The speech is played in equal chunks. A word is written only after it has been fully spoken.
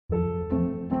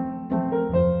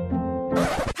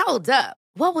Hold up.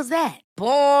 What was that?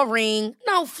 Boring.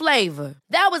 No flavor.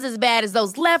 That was as bad as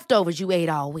those leftovers you ate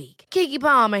all week. Keke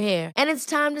Palmer here, and it's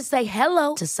time to say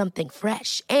hello to something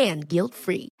fresh and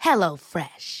guilt-free. Hello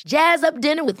Fresh. Jazz up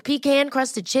dinner with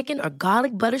pecan-crusted chicken or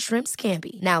garlic butter shrimp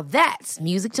scampi. Now that's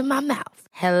music to my mouth.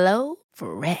 Hello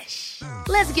Fresh.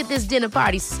 Let's get this dinner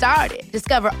party started.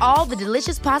 Discover all the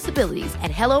delicious possibilities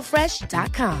at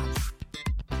hellofresh.com.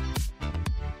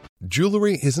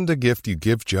 Jewelry isn't a gift you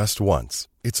give just once.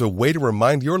 It's a way to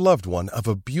remind your loved one of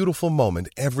a beautiful moment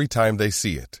every time they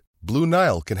see it. Blue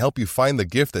Nile can help you find the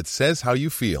gift that says how you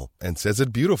feel and says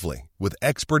it beautifully, with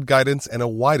expert guidance and a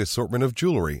wide assortment of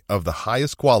jewelry of the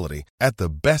highest quality at the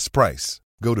best price.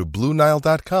 Go to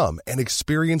BlueNile.com and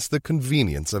experience the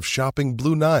convenience of shopping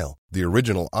Blue Nile, the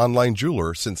original online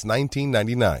jeweler since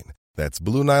 1999. That's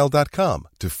BlueNile.com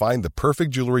to find the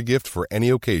perfect jewelry gift for any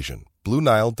occasion.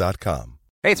 BlueNile.com.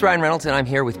 Hey, it's Ryan Reynolds, and I'm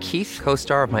here with Keith,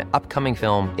 co-star of my upcoming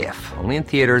film, If, only in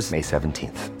theaters May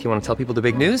 17th. Do you want to tell people the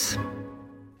big news?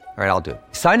 All right, I'll do it.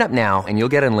 Sign up now and you'll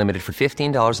get unlimited for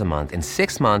 $15 a month and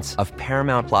 6 months of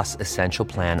Paramount Plus Essential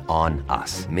Plan on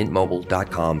us.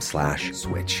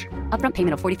 MintMobile.com/switch. Upfront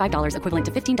payment of $45 equivalent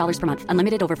to $15 per month.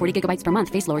 Unlimited over 40 gigabytes per month.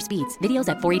 Face lower speeds. Videos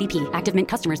at 480p. Active Mint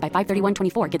customers by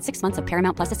 531.24 get 6 months of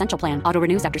Paramount Plus Essential Plan. Auto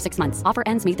renews after 6 months. Offer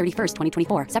ends May 31st,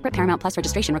 2024. Separate Paramount Plus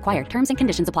registration required. Terms and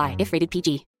conditions apply if rated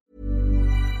PG.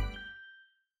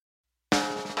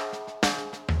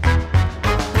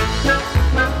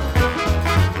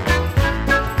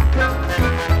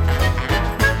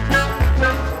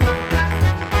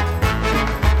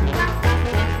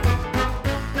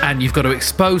 And you've got to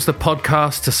expose the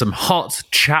podcast to some hot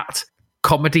chat,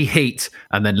 comedy heat,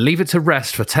 and then leave it to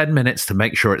rest for 10 minutes to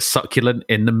make sure it's succulent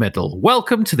in the middle.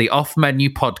 Welcome to the Off Menu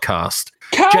Podcast.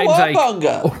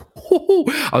 Cowabunga!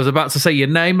 I was about to say your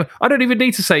name. I don't even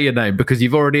need to say your name because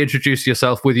you've already introduced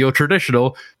yourself with your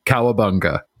traditional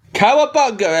Cowabunga.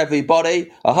 Cowabunga,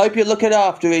 everybody. I hope you're looking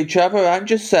after each other and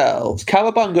yourselves.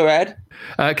 Cowabunga, Ed.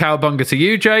 Cowabunga to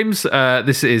you, James.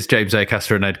 This is James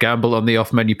Acaster and Ed Gamble on the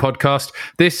Off Menu Podcast.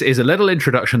 This is a little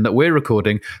introduction that we're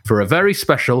recording for a very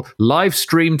special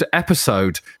live-streamed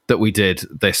episode that we did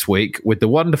this week with the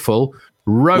wonderful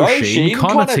Roisin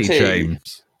Conaty,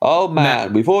 James. Oh,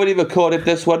 man, we've already recorded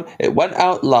this one. It went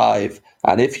out live.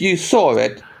 And if you saw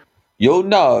it, you'll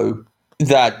know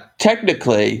that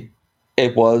technically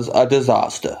it was a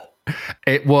disaster.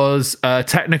 It was a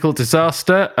technical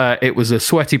disaster. It was a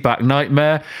sweaty back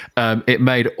nightmare. It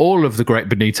made all of the great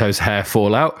Benito's hair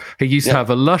fall out. He used to have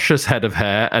a luscious head of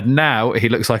hair, and now he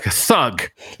looks like a thug.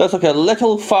 Looks like a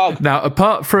little thug. Now,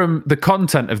 apart from the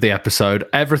content of the episode,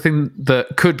 everything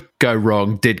that could go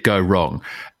wrong did go wrong.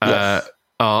 Yes.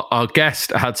 Our guest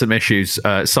had some issues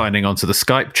signing onto the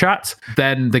Skype chat.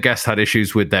 Then the guest had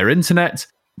issues with their internet.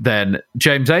 Then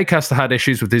James Acaster had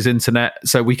issues with his internet,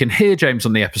 so we can hear James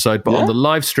on the episode, but on the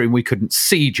live stream we couldn't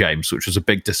see James, which was a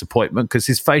big disappointment because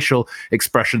his facial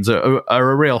expressions are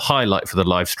a real highlight for the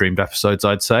live streamed episodes,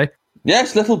 I'd say.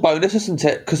 Yes, little bonus, isn't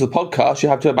it? Because the podcast, you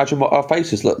have to imagine what our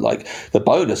faces look like. The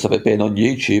bonus of it being on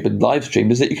YouTube and live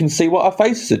stream is that you can see what our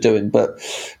faces are doing, but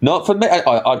not for me.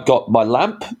 I've got my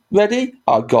lamp ready.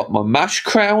 I've got my mash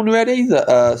crown ready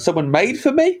that someone made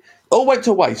for me. All went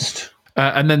to waste.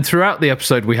 And then throughout the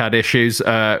episode, we had issues.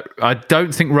 I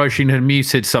don't think Roisin had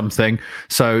muted something,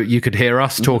 so you could hear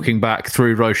us talking back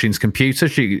through Roisin's computer.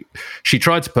 She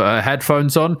tried to put her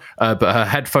headphones on, but her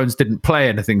headphones didn't play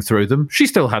anything through them. She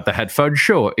still had the headphones,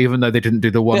 sure, even though they didn't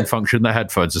do the one function that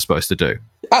headphones are supposed to do.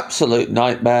 Absolute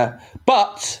nightmare.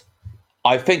 But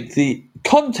I think the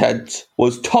content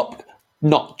was top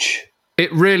notch. It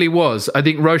really was. I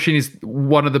think Roisin is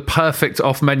one of the perfect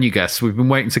off-menu guests. We've been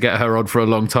waiting to get her on for a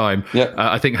long time. Yep.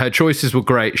 I think her choices were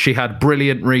great. She had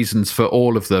brilliant reasons for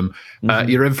all of them.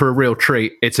 You're in for a real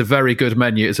treat. It's a very good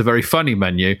menu. It's a very funny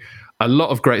menu. A lot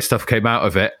of great stuff came out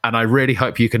of it, and I really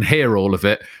hope you can hear all of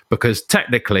it because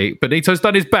technically Benito's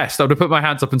done his best. I'm going to put my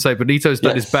hands up and say Benito's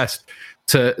done his best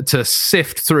to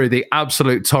sift through the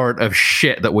absolute torrent of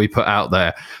shit that we put out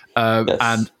there.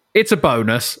 And it's a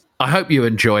bonus. I hope you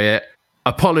enjoy it.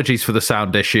 Apologies for the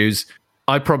sound issues.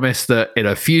 I promise that in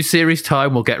a few series'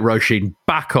 time, we'll get Roisin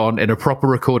back on in a proper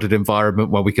recorded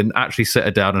environment where we can actually sit her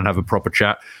down and have a proper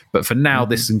chat. But for now,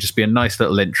 this can just be a nice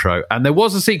little intro. And there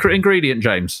was a secret ingredient,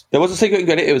 James. There was a secret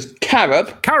ingredient. It was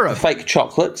carob. Carob. Fake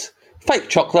chocolate. Fake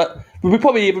chocolate. We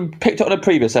probably even picked it on a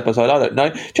previous episode. I don't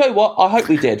know. Do you know what? I hope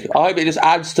we did. I hope it just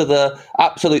adds to the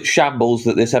absolute shambles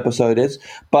that this episode is.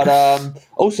 But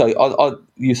also,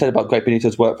 you said about Great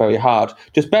Benito's work very hard.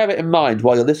 Just bear it in mind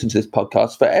while you're listening to this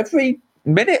podcast. For every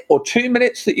minute or 2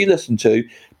 minutes that you listen to,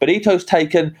 Benito's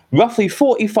taken roughly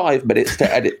 45 minutes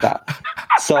to edit that.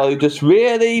 So just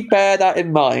really bear that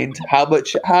in mind, how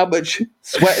much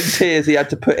sweat and tears he had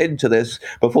to put into this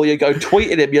before you go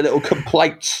tweeting him your little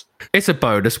complaints. It's a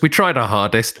bonus. We tried our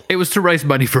hardest. It was to raise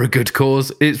money for a good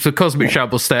cause. It's the Cosmic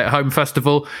Shambles Stay at Home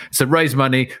Festival. It's to raise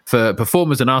money for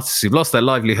performers and artists who've lost their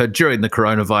livelihood during the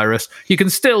coronavirus. You can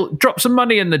still drop some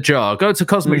money in the jar. Go to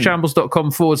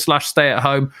cosmicshambles.com/stay at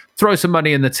home. Throw some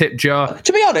money in the tip jar.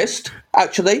 To be honest,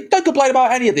 actually, don't complain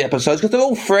about any of the episodes because they're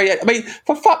all free. I mean,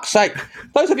 for fuck's sake,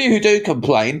 those of you who do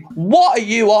complain, what are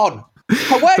you on?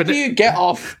 Where do you get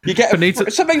off? You get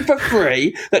something for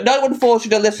free that no one forced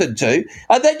you to listen to,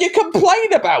 and then you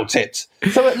complain about it.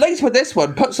 So at least with this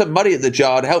one, put some money in the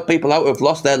jar and help people out who've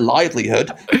lost their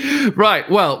livelihood. Right.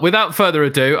 Well, without further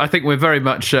ado, I think we're very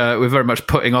much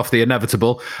putting off the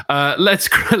inevitable. Let's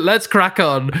crack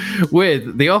on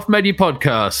with the off-menu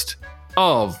podcast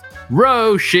of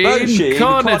Roisin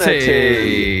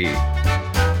Conaty.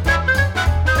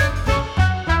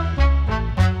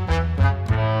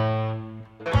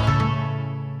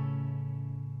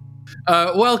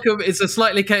 Welcome. It's a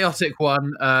slightly chaotic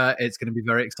one. It's going to be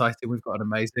very exciting. We've got an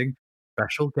amazing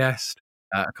special guest.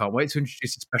 I can't wait to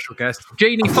introduce a special guest.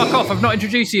 Jeannie, fuck off. I've not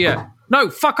introduced you yet. No,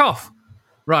 fuck off.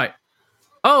 Right.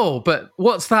 Oh, but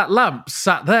what's that lamp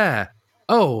sat there?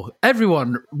 Oh,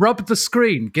 everyone, rub the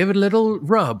screen. Give it a little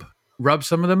rub. Rub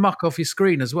some of the muck off your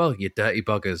screen as well, you dirty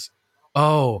buggers.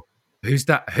 Oh, who's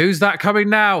that? Who's that coming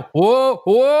now? Whoa,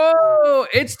 whoa,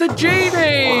 it's the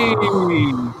Genie.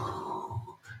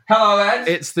 Hello, Ed.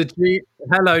 It's the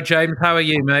Hello, James. How are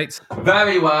you, mate?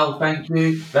 Very well, thank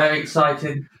you. Very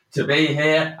excited to be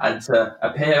here and to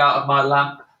appear out of my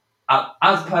lamp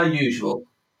as per usual.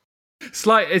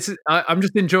 I'm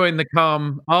just enjoying the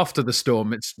calm after the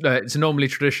storm. It's normally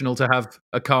traditional to have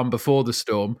a calm before the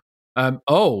storm.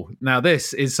 Now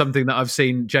this is something that I've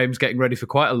seen James getting ready for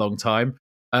quite a long time.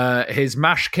 His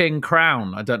Mash King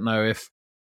crown. I don't know if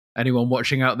anyone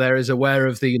watching out there is aware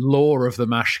of the lore of the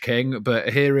Mash King, but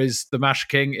here is the Mash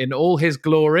King in all his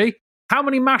glory. How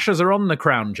many mashers are on the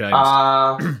crown, James?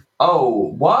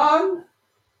 1,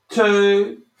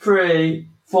 2, 3,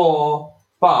 4,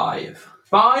 5.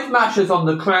 5 mashers on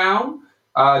the crown.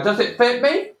 Does it fit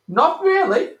me? Not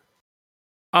really.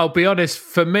 I'll be honest,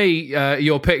 for me,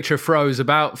 your picture froze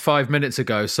about 5 minutes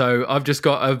ago, so I've just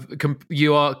got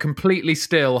you are completely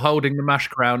still holding the mash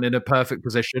crown in a perfect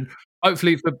position.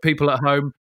 Hopefully for people at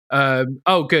home.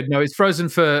 Good. No, it's frozen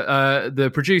for the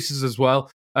producers as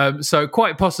well. So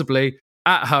quite possibly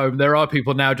at home, there are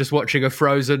people now just watching a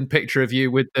frozen picture of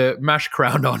you with the mash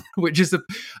crown on, which is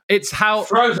it's how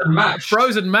frozen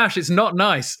mash. It's not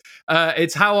nice.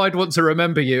 It's how I'd want to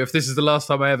remember you if this is the last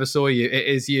time I ever saw you. It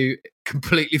is you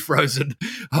completely frozen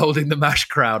holding the mash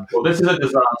crown. Well, this is a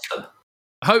disaster.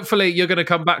 Hopefully you're going to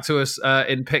come back to us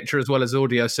in picture as well as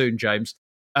audio soon, James.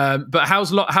 But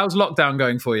how's lockdown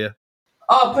going for you?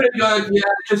 Oh, pretty good. Yeah,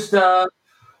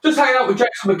 just hanging out with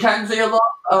Jason McKenzie a lot.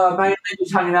 Mainly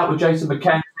just hanging out with Jason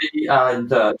McKenzie and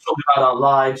talking about our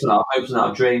lives and our hopes and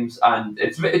our dreams. And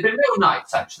it's been real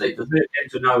nice, actually. It's really getting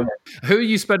to know him. Who are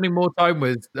you spending more time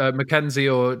with, Mackenzie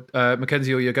or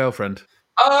your girlfriend?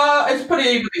 It's pretty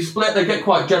evenly split. They get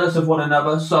quite jealous of one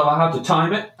another, so I have to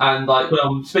time it. And like when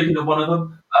I'm speaking to one of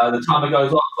them, the timer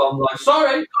goes off. So I'm like,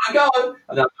 "Sorry, gotta go,"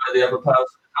 and then I go to the other person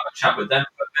and have a chat with them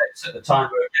for a bit. Set the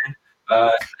timer again.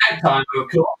 Egg timer,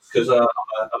 of course, because I'm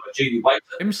a genie waiter.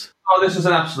 Oh, this is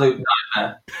an absolute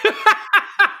nightmare.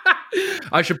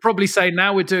 I should probably say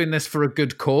now we're doing this for a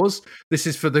good cause. This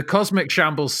is for the Cosmic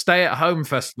Shambles Stay at Home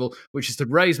Festival, which is to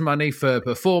raise money for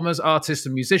performers, artists,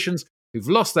 and musicians who've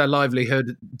lost their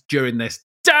livelihood during this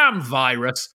damn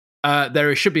virus.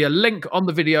 There should be a link on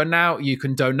the video now. You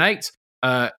can donate.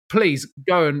 Please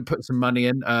go and put some money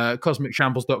in.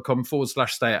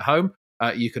 cosmicshambles.com/stay at home.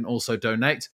 You can also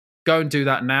donate. Go and do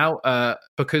that now,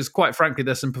 because quite frankly,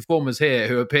 there's some performers here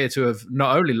who appear to have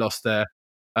not only lost their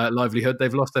livelihood,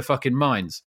 they've lost their fucking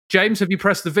minds. James, have you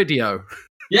pressed the video?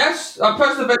 Yes, I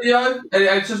pressed the video.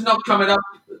 It's just not coming up.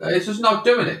 It's just not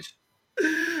doing it.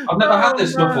 I've never had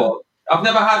this before. I've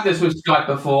never had this with Skype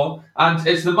before, and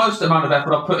it's the most amount of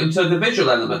effort I've put into the visual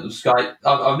element of Skype.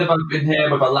 I've never been here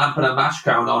with a lamp and a mash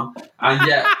crown on, and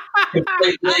yet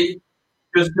completely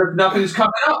just nothing's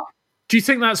coming up. Do you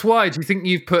think that's why? Do you think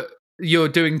you're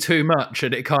doing too much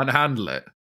and it can't handle it?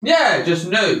 Yeah, it just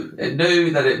knew. It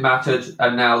knew that it mattered,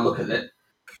 and now look at it.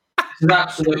 It's an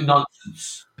absolute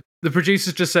nonsense. The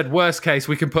producers just said, worst case,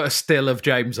 we can put a still of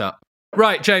James up.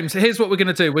 Right, James, here's what we're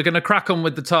going to do. We're going to crack on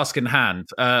with the task in hand.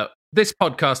 This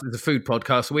podcast is a food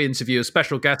podcast. We interview a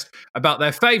special guest about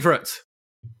their favourite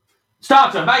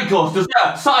starter, main course,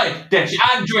 dessert, side dish,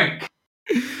 and drink.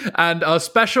 And our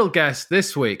special guest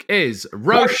this week is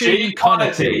Roisin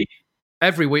Conaty.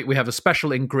 Every week we have a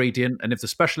special ingredient, and if the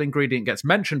special ingredient gets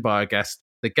mentioned by a guest,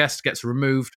 the guest gets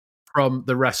removed from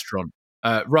the restaurant.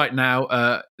 Right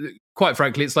now, quite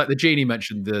frankly, it's like the genie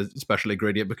mentioned the special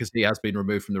ingredient because he has been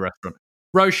removed from the restaurant.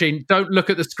 Roisin, don't look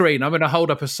at the screen. I'm going to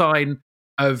hold up a sign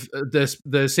of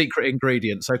the secret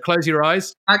ingredient. So close your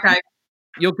eyes. Okay.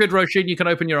 You're good, Roisin. You can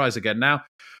open your eyes again now.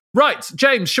 Right,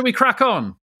 James, shall we crack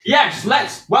on? Yes,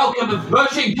 let's welcome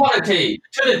Roisin Conaty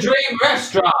to the Dream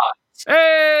Restaurant.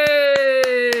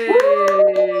 Hey!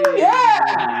 Woo,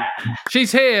 yeah!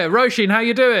 She's here. Roisin, how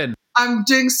you doing? I'm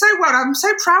doing so well. I'm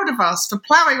so proud of us for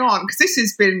ploughing on because this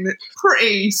has been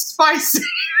pretty spicy.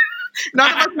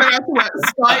 None of us know how to work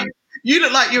Skype. You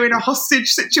look like you're in a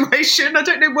hostage situation. I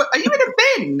don't know what. Are you in a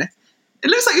bin? It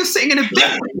looks like you're sitting in a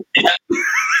bin.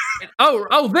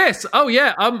 This. Oh,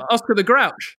 yeah. I'm Oscar the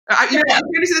Grouch. You can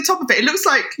only see the top of it. It looks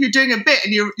like you're doing a bit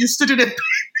and you stood in a bin.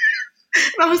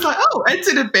 And I was like, oh, Ed's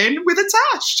in a bin with a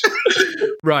tash.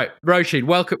 Right. Roisin,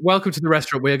 welcome to the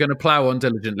restaurant. We are going to plough on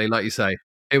diligently, like you say.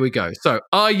 Here we go. So,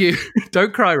 are you...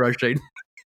 Don't cry, Roisin.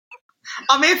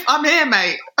 I'm here,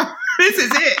 mate. This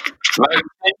is it.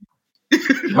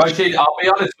 Roisin, I'll be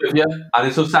honest with you, and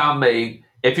this will sound mean.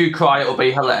 If you cry, it'll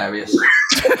be hilarious.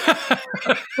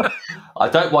 I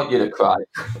don't want you to cry,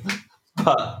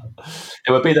 but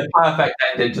it would be the perfect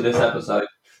ending to this episode.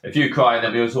 If you cry,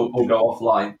 then we'll go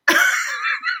offline.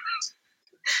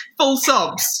 Full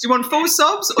sobs. Do you want full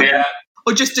sobs?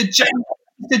 Or just a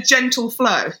gentle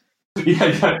flow?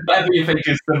 Yeah, whatever you think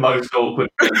is the most awkward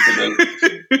thing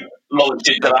to do. Launch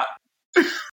into that.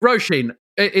 Roisin,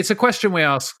 it's a question we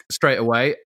ask straight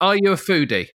away. Are you a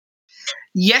foodie?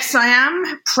 Yes, I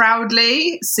am,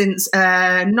 proudly, since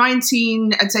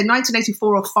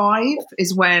 1984 or 5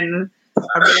 is when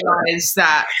I realised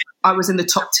that I was in the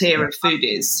top tier of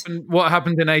foodies. And what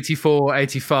happened in 84,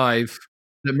 85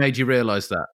 that made you realise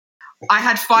that? I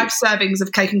had 5 servings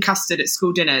of cake and custard at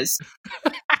school dinners.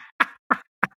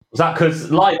 Was that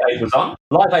because Live Aid was on?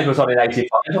 Live Aid was on in 85,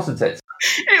 wasn't it?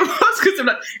 It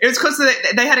was because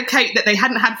they had a cake that they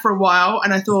hadn't had for a while,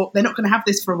 and I thought, they're not going to have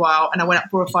this for a while, and I went up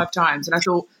 4 or 5 times, and I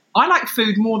thought, I like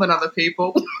food more than other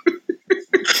people.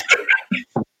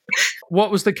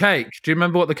 What was the cake? Do you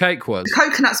remember what the cake was?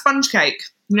 Coconut sponge cake,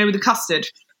 with the custard.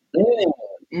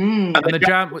 And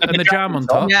the jam on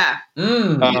top? Yeah.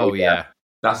 Oh, yeah.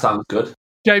 That sounds good.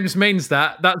 James means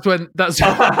that. That's when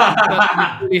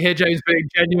you hear James being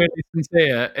genuinely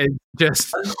sincere. It's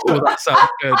just, that sounds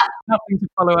good. Nothing to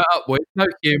follow it up with. No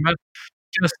humour.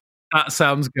 Just, that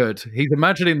sounds good. He's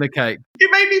imagining the cake. It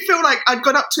made me feel like I'd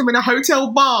gone up to him in a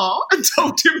hotel bar and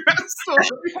told him that story.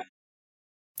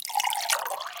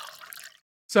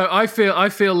 So I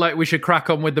feel like we should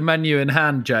crack on with the menu in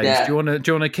hand, James. Yeah. Do you want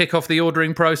to kick off the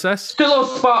ordering process? Still all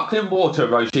sparkling water,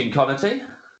 Roisin Conaty.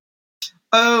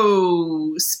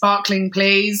 Oh, sparkling,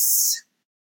 please.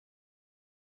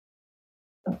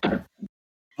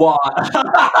 What?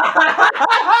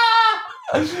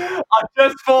 I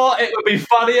just thought it would be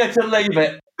funnier to leave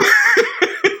it.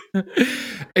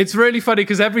 It's really funny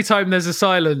because every time there's a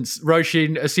silence,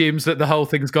 Roisin assumes that the whole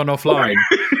thing's gone offline,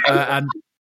 and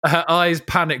her eyes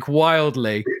panic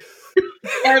wildly.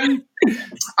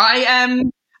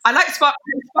 I like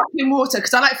sparkling water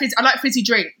because I like fizzy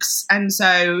drinks, and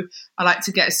so I like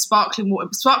to get a sparkling water.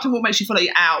 Sparkling water makes you feel like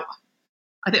you're out.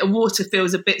 I think a water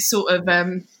feels a bit sort of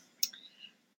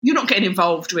you're not getting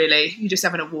involved really. You're just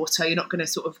having a water. You're not going to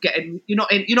sort of get in. You're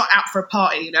not out for a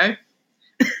party,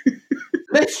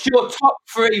 List your top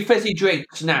 3 fizzy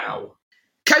drinks now.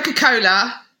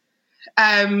 Coca-Cola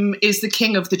is the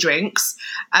king of the drinks,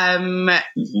 and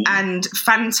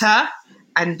Fanta.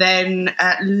 And then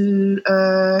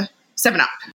 7-Up.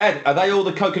 Ed, are they all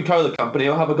the Coca-Cola company,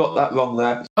 or have I got that wrong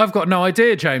there? I've got no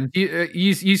idea, James.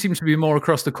 You seem to be more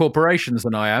across the corporations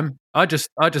than I am. I just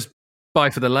buy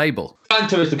for the label.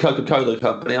 Fanta is the Coca-Cola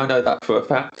company. I know that for a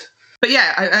fact. But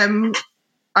yeah,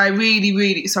 I really,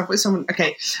 really. So I thought someone.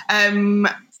 Okay.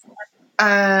 I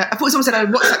thought someone said, "Oh,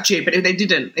 WhatsApp you," but they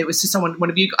didn't. It was just one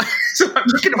of you guys. So I'm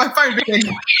looking at my phone,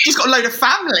 thinking, "She's got a load of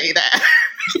family there."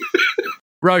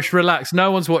 Roche, relax. No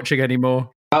one's watching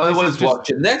anymore. No one's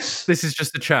watching this. This is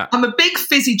just a chat. I'm a big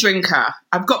fizzy drinker.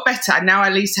 I've got better, and now I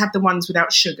at least have the ones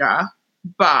without sugar.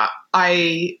 But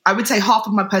I would say half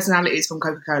of my personality is from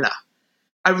Coca-Cola.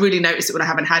 I really notice it when I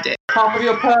haven't had it. Half of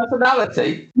your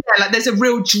personality? Yeah, like there's a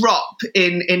real drop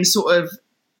in sort of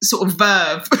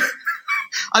verve.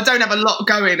 I don't have a lot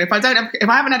going. If I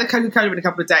haven't had a Coca-Cola in a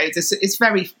couple of days, it's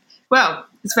very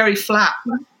flat.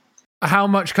 How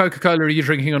much Coca-Cola are you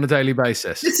drinking on a daily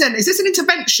basis? Listen, is this an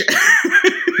intervention?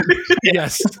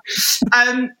 Yes.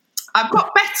 I've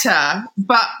got better,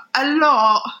 but a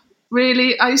lot.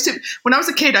 Really, when I was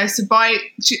a kid, I used to buy.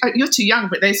 You're too young,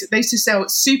 but they used to sell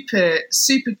super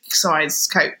size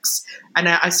Cokes, and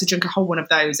I used to drink a whole one of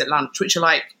those at lunch, which are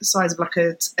like the size of like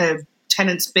a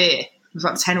tenant's beer. It was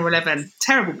like 10 or 11.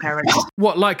 Terrible parents.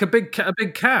 What, like a big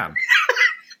can?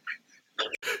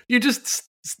 You just,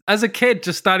 as a kid,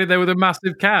 just standing there with a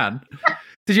massive can.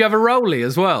 Did you have a rollie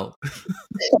as well?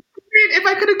 If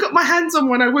I could have got my hands on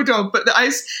one, I would have. But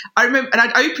I remember, and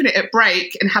I'd open it at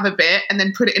break and have a bit, and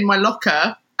then put it in my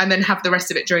locker, and then have the rest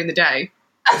of it during the day.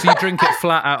 So you drink it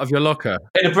flat out of your locker?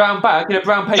 In a brown bag, in a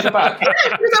brown paper bag? Yeah,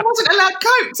 because I wasn't allowed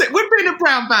Coke, so it would be in a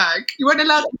brown bag. You weren't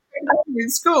allowed to drink in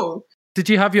school. Did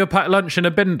you have your packed lunch in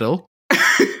a bindle?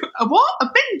 A what? A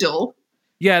bindle?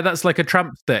 Yeah, that's like a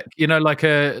tramp stick. You know, like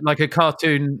a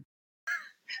cartoon.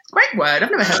 Great word.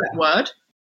 I've never heard that word.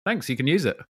 Thanks, you can use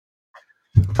it.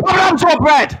 Poppadoms or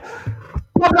bread?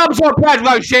 Poppadoms or bread,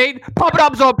 Roisin?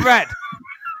 Poppadoms or bread?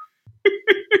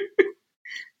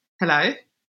 Hello?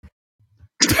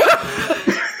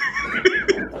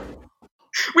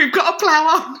 We've got to plough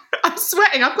on. I'm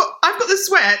sweating. I've got the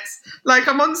sweats. Like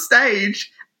I'm on stage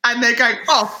and they're going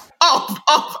off,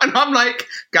 and I'm like,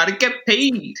 gotta get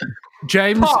paid.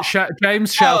 James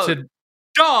shouted,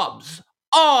 Dobbs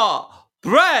or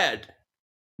bread?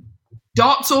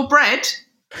 Darts or bread?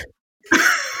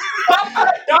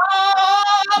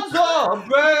 Dobbs or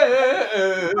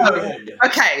bread?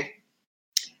 Okay.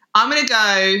 I'm going to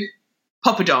go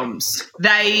poppadoms.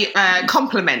 They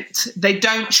compliment. They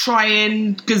don't try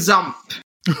and gazump.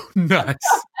 Nice.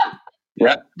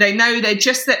 Yeah. They know they're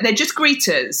just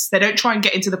greeters. They don't try and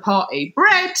get into the party.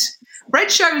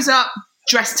 Bread shows up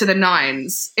dressed to the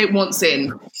nines. It wants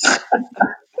in.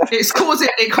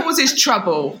 It causes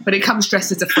trouble, but it comes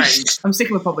dressed as a friend. I'm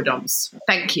sticking with poppadoms.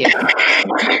 Thank you.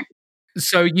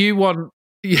 So you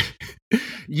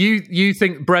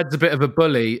think bread's a bit of a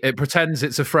bully? It pretends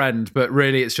it's a friend, but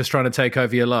really it's just trying to take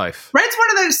over your life. Bread's one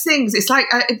of those things. It's like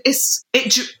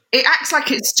it acts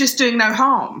like it's just doing no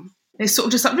harm. It's sort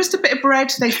of just like just a bit of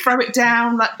bread. They throw it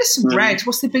down like this is bread.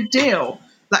 What's the big deal?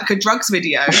 Like a drugs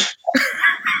video.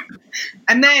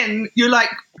 And then you're like,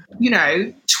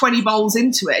 20 bowls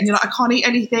into it, and you're like, I can't eat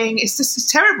anything.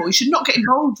 It's terrible. You should not get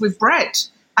involved with bread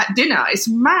at dinner. It's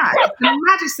mad. It's the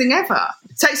maddest thing ever.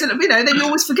 It takes then you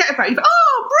always forget about it. You go,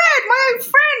 oh, bread, my own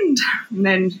friend, and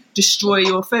then destroy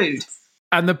your food.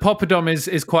 And the poppadom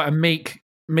is quite a meek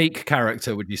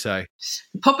character, would you say?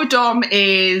 The poppadom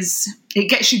it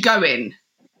gets you going.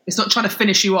 It's not trying to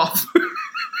finish you off.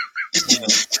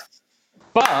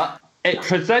 But it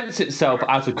presents itself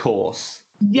as a course.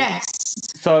 Yes.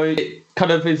 So it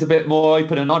kind of is a bit more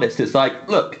open and honest. It's like,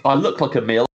 look, I look like a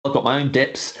meal. I've got my own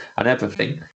dips and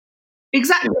everything.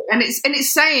 Exactly. And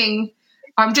it's saying,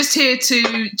 I'm just here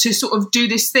to sort of do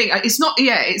this thing. It's not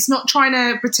trying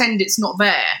to pretend it's not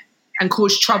there and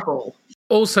cause trouble.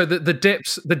 Also, the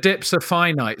dips are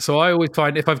finite. So I always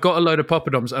find if I've got a load of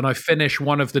poppadoms and I finish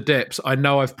one of the dips, I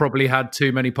know I've probably had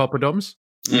too many poppadoms.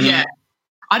 Mm-hmm. Yeah.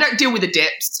 I don't deal with the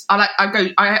dips. I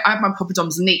have my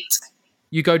poppadoms neat.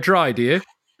 You go dry, do you?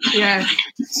 Yeah.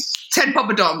 10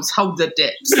 poppadoms, hold the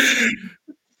dips.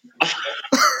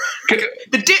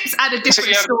 The dips add a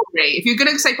different story. If you're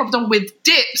going to say poppadom with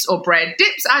dips or bread,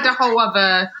 dips add a whole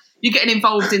other. You're getting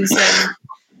involved in some.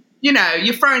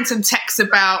 You're throwing some texts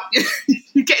about.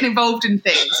 You're getting involved in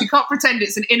things. You can't pretend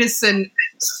it's an innocent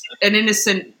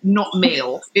not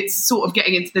meal. It's sort of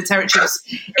getting into the territory.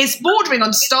 It's bordering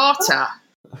on starter.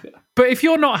 But if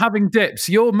you're not having dips,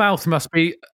 your mouth must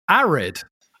be arid.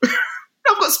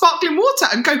 I've got sparkling water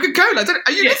and Coca-Cola.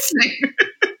 Are you listening?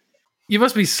 You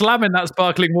must be slamming that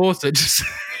sparkling water. Just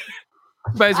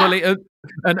may as well eat an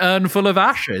urn full of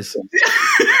ashes.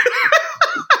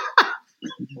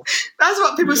 That's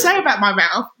what people say about my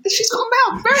mouth. She's got a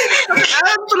mouth very like an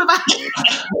urn full of ashes.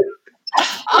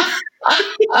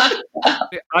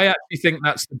 I actually think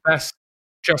that's the best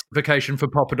justification for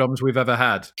poppadoms we've ever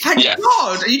had. Thank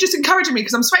God. Are you just encouraging me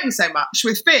because I'm sweating so much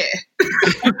with fear?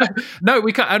 No,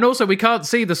 we can't. And also, we can't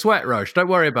see the sweat, Roche. Don't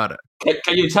worry about it.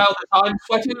 Can you tell that I'm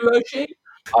sweating, Roisin?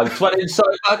 I'm sweating so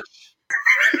much.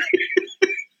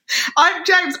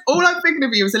 James, all I'm thinking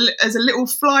of you as a little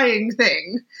flying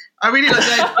thing. I really like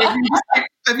the idea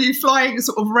of you flying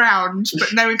sort of round,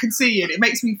 but no one can see you. And it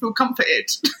makes me feel comforted.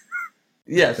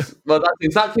 Yes, well, that's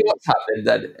exactly what's happening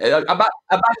then.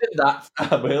 Imagine that,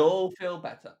 and we'll all feel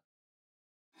better.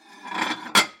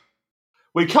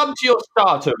 We come to your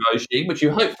starter, Roisin, which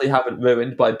you hopefully haven't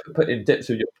ruined by putting dips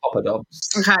with your poppadoms.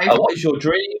 Okay. What is your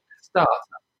dream starter?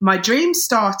 My dream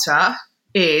starter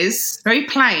is very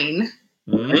plain.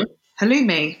 Mm-hmm.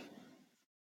 Halloumi.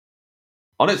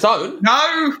 On its own?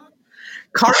 No.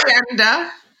 coriander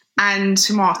and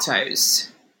tomatoes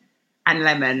and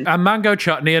lemon. And mango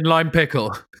chutney and lime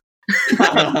pickle.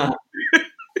 And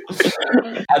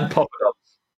poppadoms.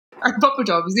 And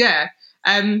poppadoms, yeah.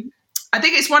 I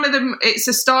think it's one of them. It's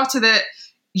a starter that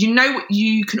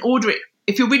you can order it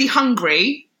if you're really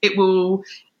hungry.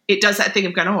 It does that thing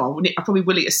of going, I probably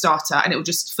will eat a starter, and it will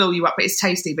just fill you up. But it's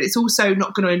tasty, but it's also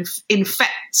not going to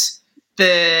infect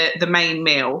the main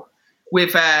meal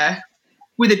with a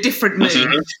different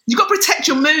mood. You've got to protect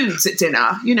your moods at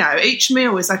dinner. You know, each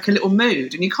meal is like a little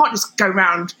mood, and you can't just go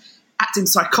around acting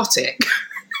psychotic.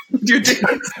 You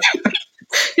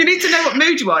need to know what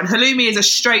mood you are. And halloumi is a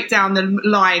straight down the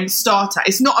line starter.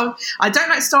 It's not I don't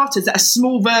like starters that are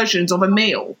small versions of a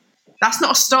meal. That's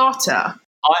not a starter.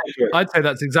 I agree. I'd say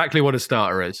that's exactly what a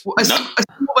starter is. A small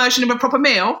version of a proper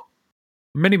meal?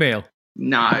 Mini meal.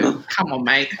 No. Come on,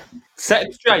 mate. Set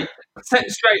it straight,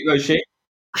 Roshi.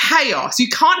 Chaos. You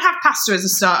can't have pasta as a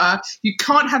starter. You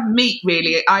can't have meat,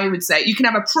 really, I would say. You can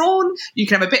have a prawn, you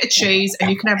can have a bit of cheese, and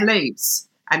you can have leaves.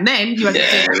 And then you have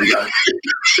dinner.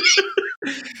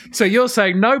 So you're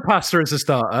saying no pasta as a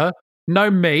starter,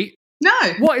 no meat.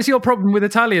 No. What is your problem with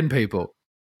Italian people?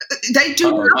 They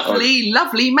do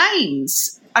lovely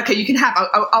mains. Okay, you can have,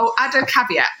 I'll add a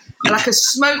caveat, like a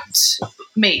smoked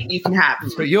meat you can have.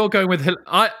 But you're going with,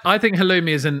 I think halloumi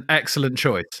is an excellent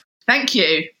choice. Thank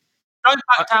you. Don't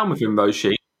back down with him, Roshi.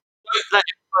 Don't let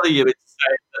him bother you into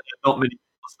saying that there are not many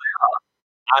meals they are.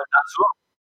 And that's wrong.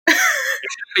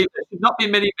 There should not be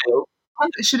many meals.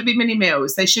 It shouldn't be mini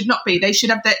meals. They should not be. They should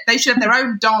have their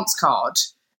own dance card.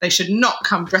 They should not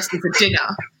come dressed as a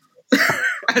dinner.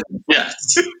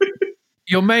 Yes.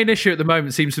 Your main issue at the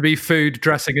moment seems to be food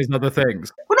dressing as other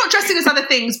things. Well, not dressing as other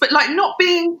things, but like not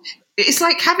being. It's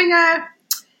like having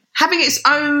its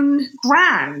own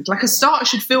brand. Like a starter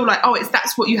should feel like,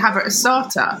 that's what you have at a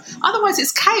starter. Otherwise,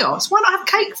 it's chaos. Why not have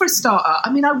cake for a starter?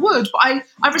 I mean, I would, but I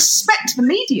respect the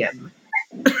medium.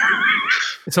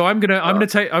 So I'm gonna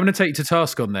take you to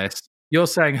task on this. You're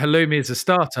saying halloumi is a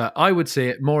starter. I would see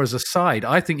it more as a side.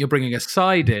 I think you're bringing a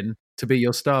side in to be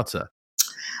your starter.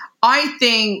 I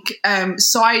think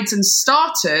sides and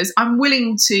starters, I'm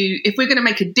willing to, if we're going to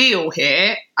make a deal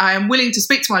here, I am willing to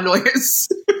speak to my lawyers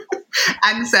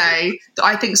and say that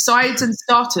I think sides and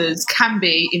starters can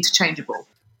be interchangeable.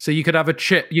 So you could have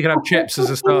you could have chips as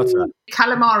a starter.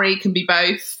 Calamari can be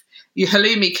both. Your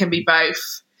halloumi can be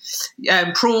both.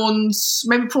 Prawns,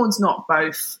 maybe prawns not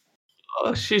both.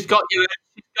 Oh, she's got you.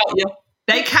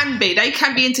 They can be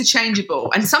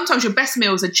interchangeable. And sometimes your best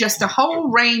meals are just a whole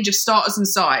range of starters and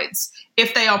sides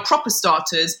if they are proper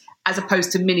starters as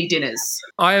opposed to mini dinners.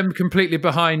 I am completely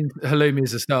behind halloumi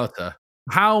as a starter.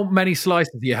 How many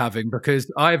slices are you having?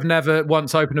 Because I've never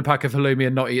once opened a pack of halloumi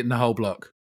and not eaten the whole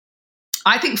block.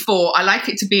 I think 4. I like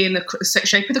it to be in the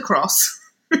shape of the cross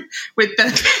with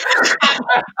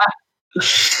the...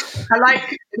 I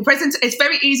like the present. It's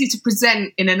very easy to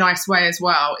present in a nice way as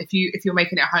well if you're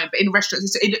making it at home. But in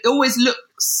restaurants, it always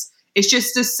looks. It's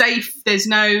just as safe. There's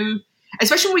no,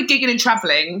 especially when we're gigging and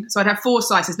traveling. So I'd have 4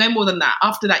 slices, no more than that.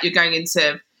 After that, you're going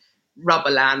into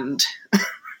Rubberland.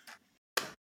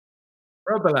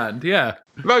 Rubberland, yeah.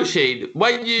 Roshi,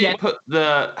 when you put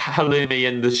the halloumi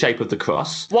in the shape of the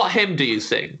cross, what hymn do you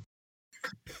sing?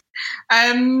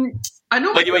 I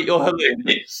normally when you eat your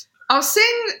halloumi. I'll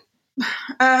sing.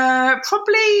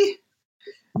 Probably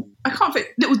I can't think.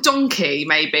 Little Donkey,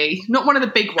 maybe not one of the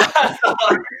big ones.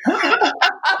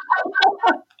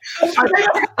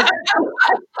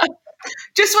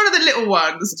 Just one of the little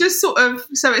ones, just sort of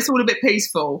so it's all a bit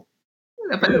peaceful.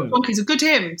 But Little Donkey's a good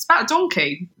hymn. It's about a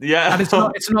donkey. Yeah, and it's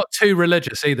not too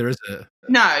religious either, is it?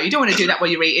 No, you don't want to do that while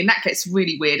you're eating. That gets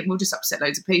really weird, and we'll just upset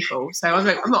loads of people. So I'm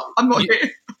not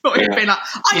here being like,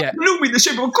 I blew me the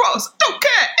shape of a cross. Don't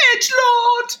care,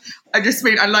 edgelord. I just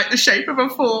mean I like the shape of a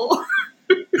 4.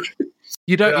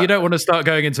 You don't want to start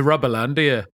going into Rubberland, do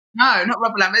you? No, not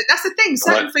Rubberland. That's the thing.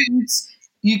 Certain foods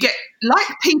you get like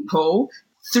people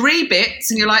 3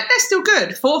 bits, and you're like, they're still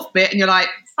good. 4th bit, and you're like,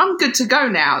 I'm good to go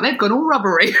now. They've gone all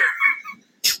rubbery.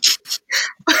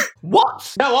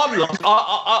 What? No, I'm lost.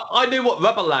 I knew what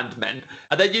Rubberland meant,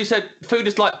 and then you said food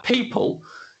is like people.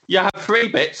 You have 3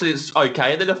 bits, and it's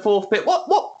okay, and then a 4th bit.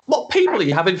 What people are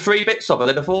you having 3 bits of, and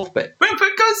then a 4th bit? Well,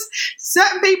 because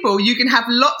certain people you can have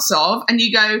lots of, and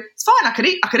you go, it's fine. I could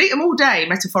eat them all day,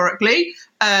 metaphorically.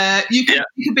 You can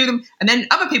do them, and then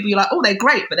other people you're like, oh, they're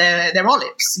great, but they're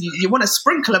olives. You want to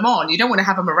sprinkle them on. You don't want to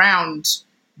have them around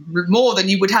more than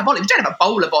you would have olives. You don't have a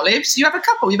bowl of olives. You have a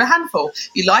couple. You have a handful.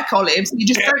 You like olives. You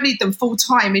just don't need them full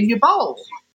time in your bowl.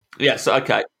 Yes.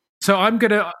 Okay. So I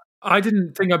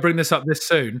didn't think I'd bring this up this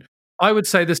soon. I would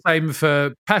say the same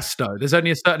for pesto. There's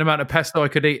only a certain amount of pesto I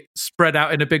could eat spread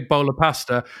out in a big bowl of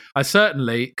pasta. I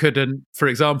certainly couldn't, for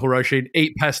example, Roisin,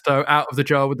 eat pesto out of the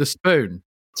jar with a spoon.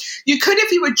 You could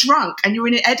if you were drunk and you were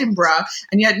in Edinburgh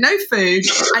and you had no food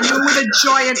and you were with a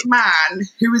giant man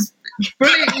who was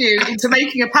bullying you into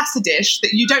making a pasta dish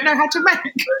that you don't know how to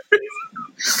make.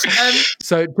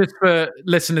 So just for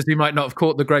listeners who might not have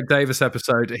caught the Greg Davis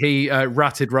episode, he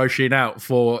ratted Roisin out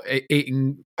for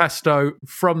eating pesto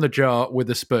from the jar with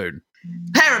a spoon.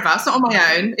 Pair of us, not on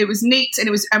my own. It was neat, and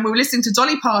we were listening to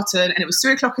Dolly Parton, and it was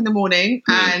 3:00 in the morning,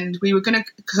 and we were going to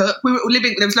cook. We were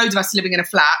living. There was loads of us living in a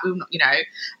flat. We were not,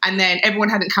 and then everyone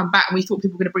hadn't come back, and we thought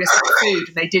people were going to bring us back food,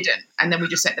 and they didn't. And then we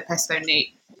just ate the pesto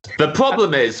neat. The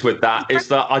problem is with that is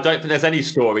that I don't think there's any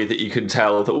story that you can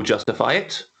tell that will justify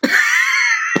it.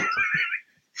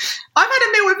 I've had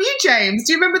a meal with you, James.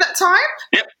 Do you remember that time?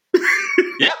 Yep.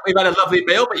 Yep, we've had a lovely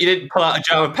meal, but you didn't pull out a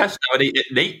jar of pesto and eat it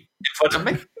neat in front of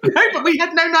me. No, but we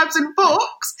had no knives and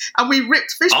forks, and we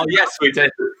ripped fish. Oh, yes, we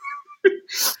did.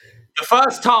 The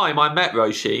first time I met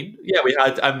Roisin, we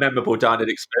had a memorable dining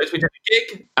experience. We did a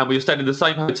gig, and we were staying in the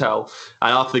same hotel.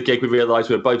 And after the gig, we realised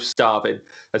we were both starving.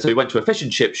 And so we went to a fish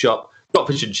and chip shop, got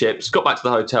fish and chips, got back to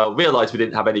the hotel, realised we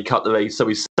didn't have any cutlery, so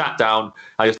we sat down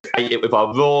and just ate it with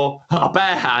our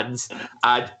bare hands.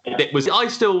 And it was, I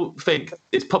still think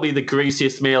it's probably the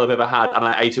greasiest meal I've ever had, and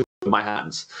I ate it with my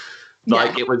hands.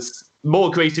 It was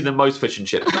more greasy than most fish and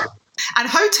chips. And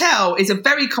hotel is a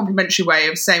very complimentary way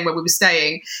of saying where we were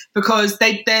staying, because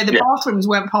the bathrooms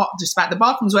weren't part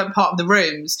of the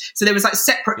rooms, so there was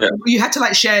separate. Yeah. You had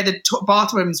to share the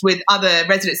bathrooms with other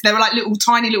residents. They were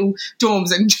tiny little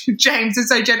dorms. And James is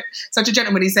such a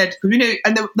gentleman. He said, because we knew,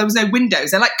 and there was no windows.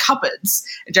 They're like cupboards.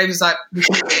 And James was like, we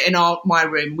should put it in my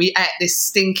room. We ate this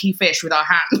stinky fish with our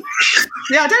hands.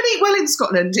 Yeah, I don't eat well in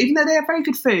Scotland, even though they have very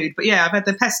good food. But yeah, I've had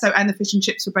the pesto and the fish and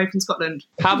chips were both in Scotland.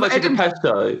 How much of the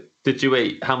pesto did you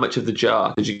eat? How much of the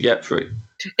jar did you get through?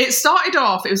 It started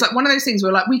off, it was one of those things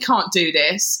where we can't do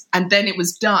this. And then it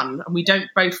was done. And we don't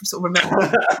both sort of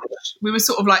remember. We were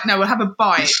sort of no, we'll have a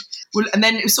bite. And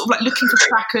then it was sort of looking for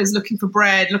crackers, looking for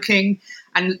bread,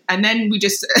 and then we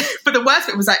just, but the worst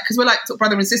bit was because we're sort of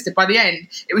brother and sister, by the end,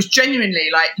 it was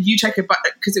genuinely you take a bite,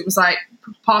 because it was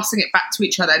passing it back to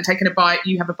each other and taking a bite,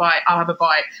 you have a bite, I'll have a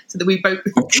bite, so that we both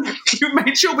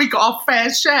made sure we got our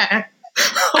fair share.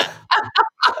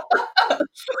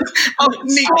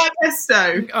 Neat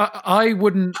pesto. I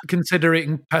wouldn't consider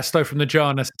eating pesto from the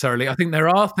jar necessarily. I think there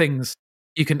are things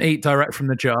you can eat direct from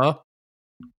the jar.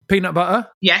 Peanut butter?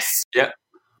 Yes. Yeah.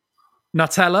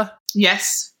 Nutella?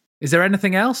 Yes. Is there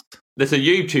anything else? There's a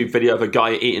YouTube video of a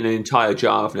guy eating an entire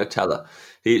jar of Nutella.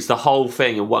 He eats the whole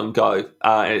thing in one go,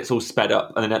 and it's all sped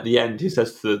up. And then at the end, he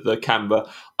says to the camera,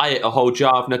 I ate a whole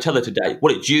jar of Nutella today.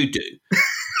 What did you do?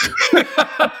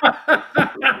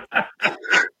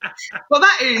 Well,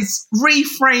 that is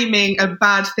reframing a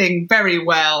bad thing very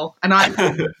well. And I'm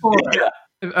for it.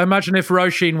 Imagine if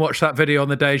Roisin watched that video on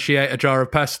the day she ate a jar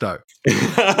of pesto.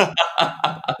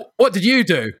 What did you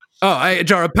do? Oh, I ate a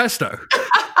jar of pesto.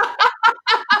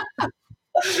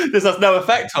 This has no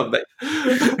effect on me.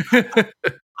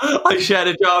 I shared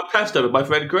a jar of pesto with my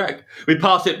friend Greg. We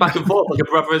passed it back and forth like a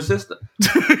brother and sister.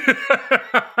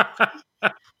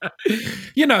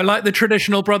 Like the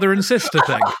traditional brother and sister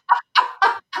thing.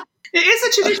 It is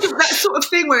a traditional, that sort of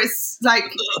thing where it's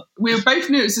we both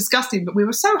knew it was disgusting, but we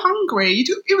were so hungry.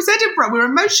 It was Edinburgh. We were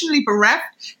emotionally bereft.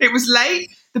 It was late.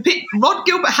 Rod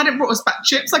Gilbert hadn't brought us back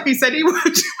chips like he said he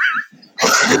would.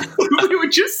 We were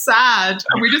just sad,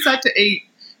 and we just had to eat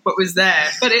what was there.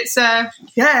 But it's,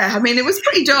 it was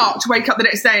pretty dark to wake up the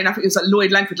next day, and I think it was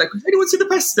Lloyd Langford, anyone see the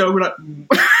pesto? We're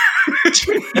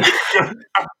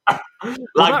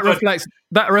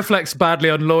that reflects badly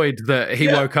on Lloyd that he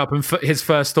woke up and his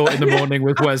first thought in the morning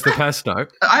was, where's the pesto?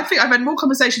 I think I've had more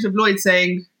conversations with Lloyd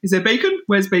saying, is there bacon?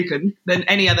 Where's bacon? Than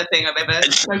any other thing I've ever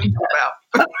spoken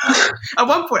about. At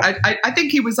one point, I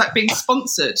think he was being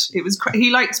sponsored. It was he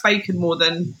likes bacon more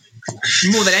than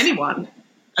anyone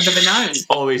I've ever known.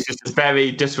 Or he's just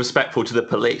very disrespectful to the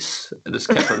police and just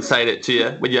kept on saying it to you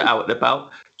when you're out and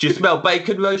about. Do you smell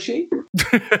bacon, Roisin?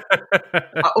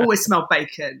 I always smell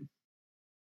bacon.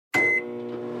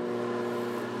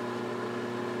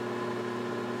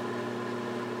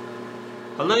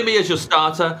 Halloumi is your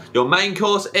starter. Your main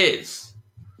course is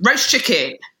roast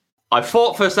chicken. I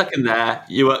thought for a second there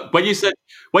when you said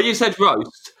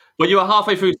roast. When you were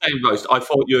halfway through saying roast, I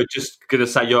thought you were just going to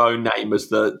say your own name as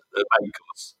the main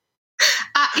course.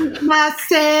 I eat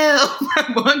myself.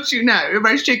 Once you know,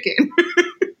 roast chicken.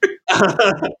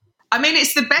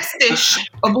 It's the best dish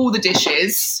of all the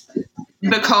dishes.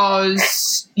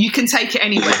 because you can take it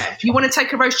anywhere. You want to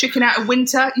take a roast chicken out of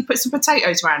winter, you put some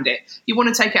potatoes around it. You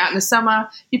want to take it out in the summer,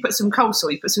 you put some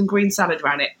coleslaw, you put some green salad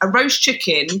around it. A roast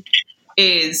chicken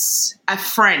is a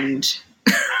friend.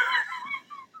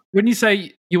 When you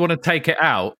say you want to take it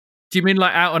out, do you mean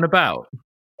like out and about?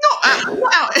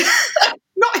 Not out.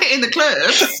 Not hitting the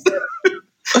clubs.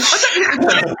 I don't hit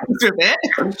the clubs with it.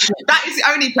 That is the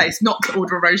only place not to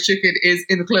order a roast chicken is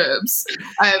in the clubs.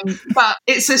 But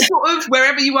it's a sort of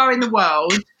wherever you are in the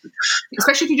world,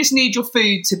 especially if you just need your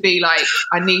food to be like,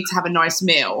 I need to have a nice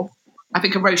meal. I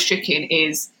think a roast chicken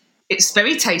it's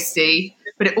very tasty,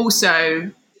 but it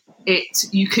also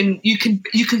you can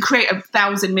create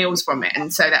 1,000 meals from it,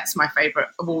 and so that's my favourite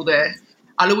of all the.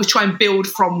 I'll always try and build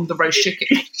from the roast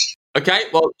chicken. Okay,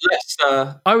 well, let's.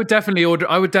 I would definitely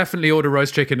order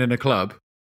roast chicken in a club.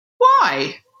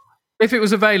 Why? If it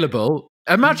was available.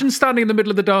 Imagine standing in the middle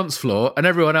of the dance floor and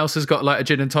everyone else has got like a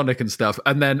gin and tonic and stuff,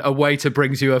 and then a waiter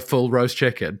brings you a full roast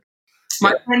chicken.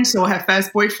 My friend saw her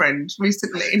first boyfriend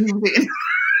recently, and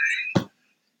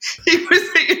he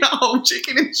was eating a whole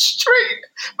chicken in the street,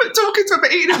 but talking to him,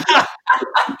 but eating a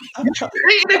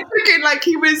chicken like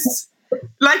he was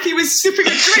sipping a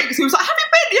drink. So he was like, "Have you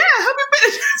been? Yeah, have you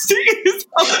been?" Eating his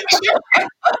whole chicken.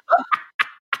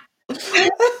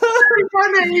 Very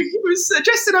funny. He was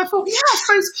suggesting. I thought, yeah, I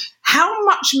suppose. How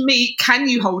much meat can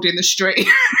you hold in the street?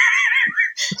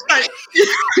 Like,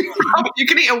 you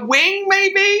can eat a wing,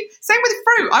 maybe. Same with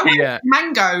fruit. I went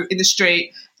mango in the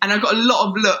street, and I got a lot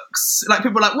of looks. Like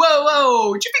people were like,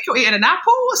 "Whoa, do you think you're eating an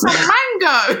apple? It's like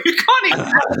mango. You can't eat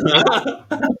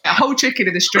that." A whole chicken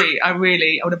in the street. I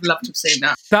would have loved to have seen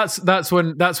that. That's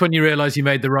when you realise you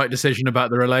made the right decision about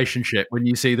the relationship, when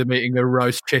you see them eating a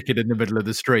roast chicken in the middle of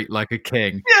the street like a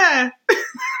king. Yeah.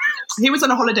 He was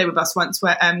on a holiday with us once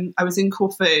where I was in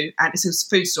Corfu, and it's a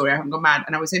food story, I haven't gone mad,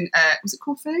 and I was in, was it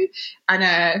Corfu?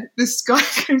 And this guy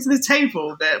came to the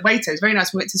table, the waiter, was very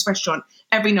nice, we went to this restaurant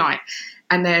every night,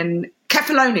 and then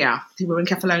Kefalonia, we were in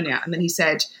Kefalonia, and then he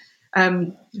said,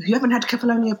 you haven't had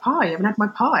Kefalonia pie, you haven't had my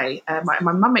pie,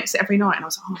 my mum makes it every night, and I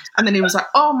was like, oh. And then he was like,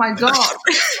 oh my God,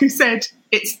 he said,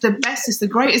 it's the best, it's the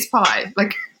greatest pie,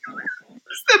 like,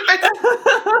 it's the best.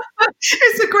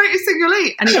 It's the greatest thing you'll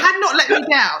eat. And he had not let me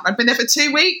down. I'd been there for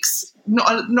 2 weeks.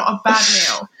 Not a bad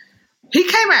meal. He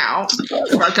came out.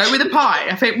 I'll go with a pie.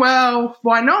 I think, well,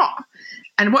 why not?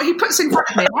 And what he puts in front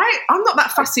of me, I'm not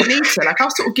that fussy an eater. Like,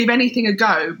 I'll sort of give anything a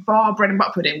go, bar bread and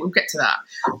butter pudding. We'll get to that.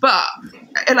 But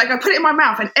like, I put it in my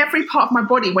mouth, and every part of my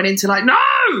body went into like, no,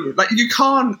 like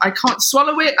I can't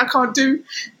swallow it. I can't do.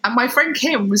 And my friend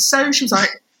Kim was she was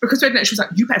like, because she was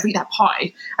like, you better eat that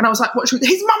pie. And I was like,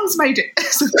 his mum's made it.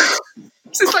 So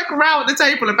it's just like a row at the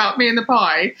table about me and the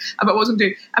pie, about what I was going to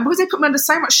do. And because they put me under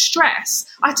so much stress,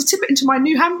 I had to tip it into my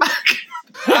new handbag.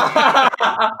 Yeah,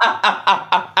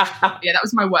 that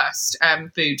was my worst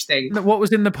food thing. What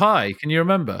was in the pie? Can you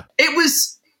remember? It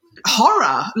was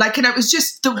horror. Like, and it was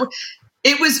just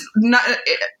it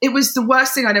was the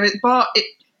worst thing I'd ever, but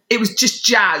it was just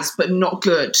jazz, but not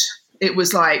good. It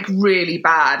was like really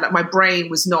bad. Like my brain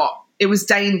was not, it was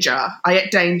danger. I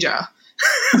ate danger.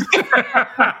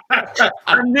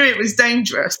 I knew it was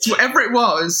dangerous. Whatever it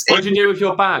was. What did you do with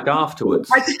your bag afterwards?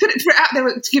 I just put it out there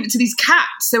to give it to these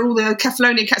cats. They're all the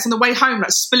Kefalonia cats on the way home, like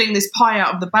spilling this pie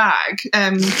out of the bag.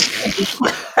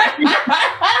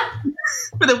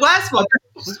 But the worst one,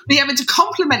 me having to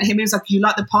compliment him. He was like, you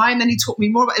like the pie? And then he taught me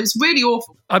more about it. It was really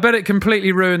awful. I bet it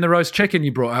completely ruined the roast chicken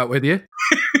you brought out with you.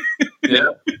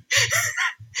 Yeah.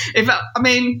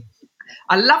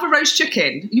 I love a roast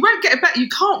chicken. You won't get a better. You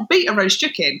can't beat a roast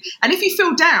chicken. And if you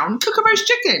feel down, cook a roast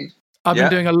chicken. I've been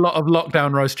doing a lot of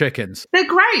lockdown roast chickens. They're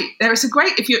great. It's a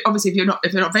great if you're not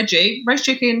veggie, roast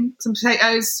chicken, some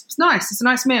potatoes. It's nice. It's a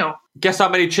nice meal. Guess how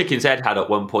many chickens Ed had at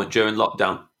one point during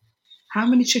lockdown? How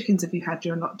many chickens have you had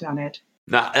during lockdown, Ed?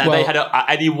 They had at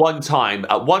any one time.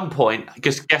 At one point,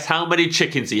 just guess how many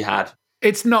chickens he had.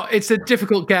 It's a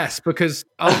difficult guess because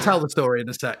I'll tell the story in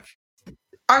a sec.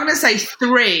 I'm going to say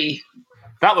 3.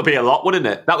 That would be a lot, wouldn't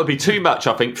it? That would be too much,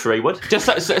 I think, 3 would. Just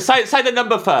say the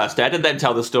number first, Ed, and then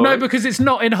tell the story. No, because it's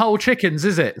not in whole chickens,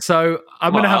 is it? So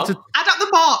I'm going to have to... Add up the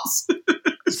parts.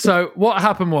 So what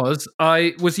happened was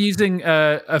I was using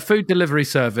a food delivery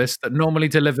service that normally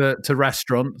deliver to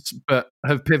restaurants, but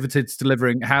have pivoted to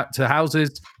delivering to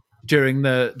houses during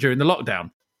the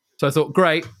lockdown. So I thought,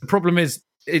 great. The problem is,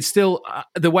 it's still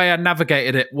the way I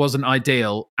navigated it wasn't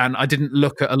ideal, and I didn't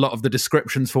look at a lot of the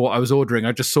descriptions for what I was ordering.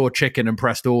 I just saw chicken and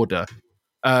pressed order,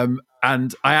 and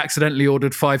I accidentally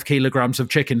ordered 5 kilograms of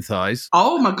chicken thighs.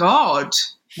 Oh my God!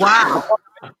 Wow.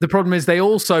 The problem is they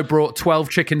also brought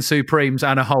 12 chicken supremes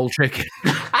and a whole chicken.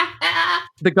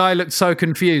 the guy looked so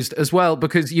confused as well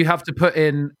because you have to put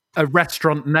in a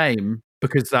restaurant name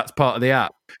because that's part of the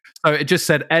app. So it just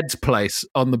said Ed's Place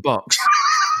on the box.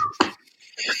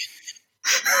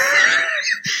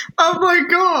 Oh my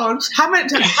god! How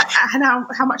much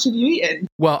have you eaten?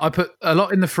 Well, I put a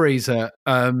lot in the freezer,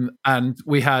 and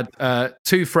we had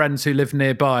 2 friends who live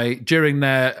nearby during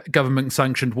their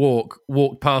government-sanctioned walked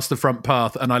past the front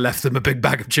path, and I left them a big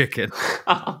bag of chicken.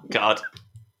 Oh God!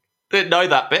 I didn't know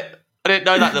that bit. I didn't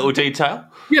know that little detail.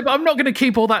 Yeah, but I'm not going to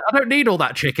keep all that. I don't need all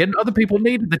that chicken. Other people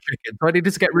needed the chicken, so I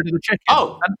needed to get rid of the chicken.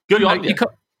 Oh, and, good on you.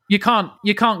 You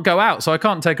can't go out, so I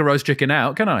can't take a roast chicken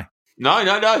out, can I? No.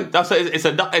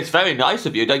 It's very nice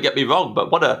of you. Don't get me wrong,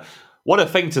 but what a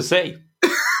thing to see.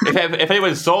 if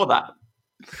anyone saw that,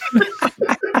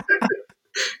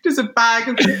 just a bag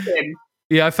of chicken.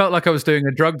 Yeah, I felt like I was doing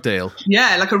a drug deal.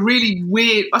 Yeah, like a really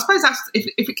weird. I suppose that's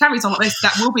if it carries on like this,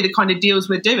 that will be the kind of deals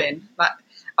we're doing. Like,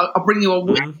 I'll bring you a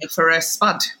wing for a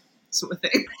spud, sort of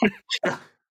thing.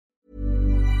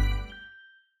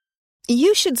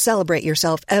 You should celebrate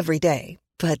yourself every day,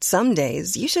 but some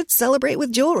days you should celebrate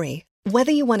with jewelry.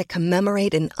 Whether you want to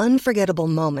commemorate an unforgettable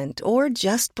moment or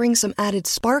just bring some added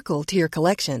sparkle to your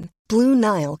collection, Blue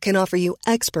Nile can offer you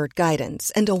expert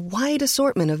guidance and a wide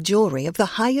assortment of jewelry of the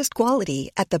highest quality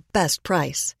at the best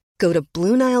price. Go to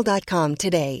BlueNile.com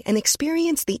today and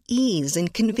experience the ease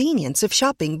and convenience of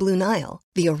shopping Blue Nile,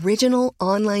 the original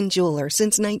online jeweler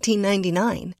since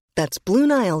 1999. That's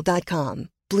BlueNile.com.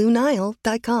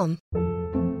 BlueNile.com.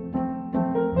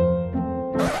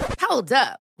 Hold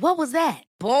up. What was that?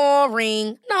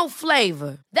 Boring. No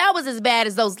flavor. That was as bad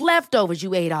as those leftovers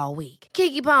you ate all week.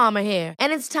 Keke Palmer here,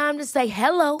 and it's time to say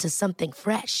hello to something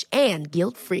fresh and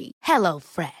guilt-free. Hello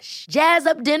Fresh. Jazz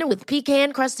up dinner with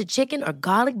pecan-crusted chicken or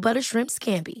garlic butter shrimp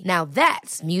scampi. Now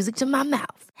that's music to my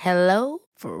mouth. Hello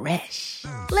Fresh.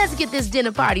 Let's get this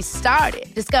dinner party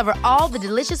started. Discover all the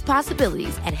delicious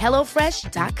possibilities at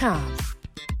HelloFresh.com.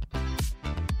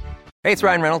 Hey, it's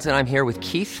Ryan Reynolds, and I'm here with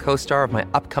Keith, co-star of my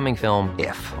upcoming film,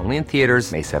 If, only in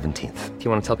theaters May 17th. Do you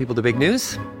want to tell people the big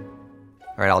news?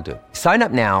 All right, I'll do it. Sign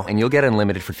up now and you'll get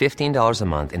unlimited for $15 a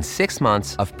month and 6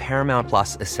 months of Paramount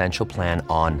Plus Essential Plan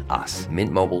on us.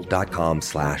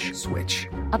 MintMobile.com/switch.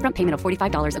 Upfront payment of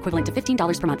 $45 equivalent to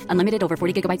 $15 per month. Unlimited over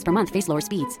 40 gigabytes per month. Face lower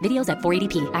speeds. Videos at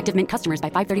 480p. Active Mint customers by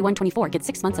 531.24 get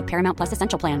 6 months of Paramount Plus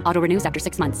Essential Plan. Auto renews after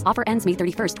 6 months. Offer ends May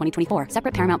 31st, 2024.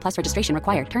 Separate Paramount Plus registration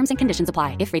required. Terms and conditions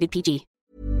apply if rated PG.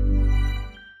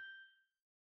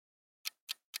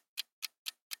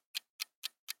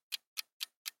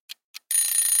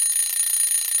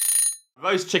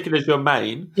 Roast chicken is your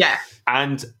main. Yeah.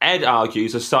 And Ed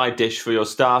argues a side dish for your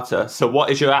starter. So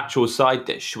what is your actual side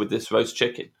dish with this roast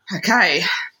chicken? Okay.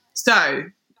 So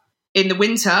in the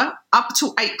winter, up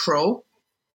till April,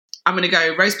 I'm going to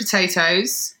go roast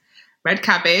potatoes, red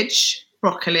cabbage,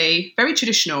 broccoli, very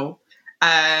traditional,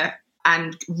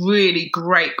 and really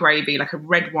great gravy, like a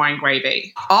red wine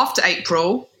gravy. After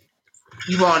April,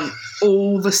 you want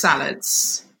all the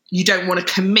salads. You don't want to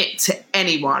commit to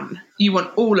anyone. You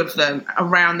want all of them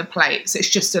around the plate. So it's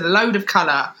just a load of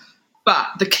colour. But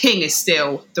the king is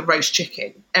still the roast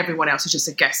chicken. Everyone else is just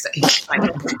a guest at each table.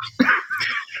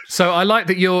 So I like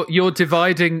that you're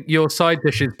dividing your side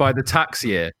dishes by the tax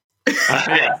year.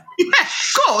 Yeah, of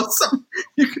course.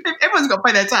 Everyone's got to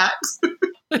pay their tax.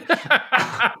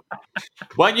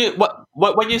 When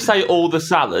you say all the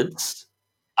salads,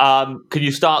 can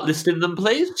you start listing them,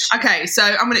 please? Okay, so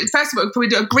I'm going to first of all probably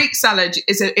do a Greek salad.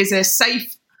 Is a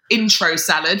safe intro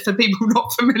salad for people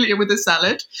not familiar with the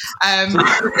salad.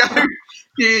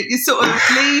 You sort of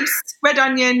leaves, red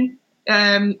onion,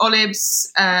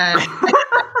 olives.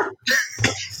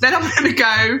 Then I'm going to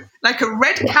go like a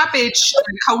red cabbage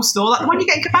coleslaw, like the one you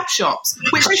get in kebab shops,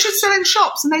 which they should sell in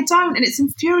shops, and they don't, and it's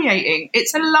infuriating.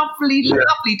 It's a lovely,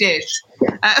 lovely dish.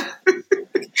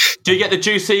 Do you get the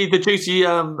juicy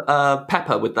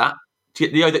pepper with that? Do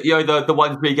you get the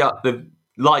ones where you got the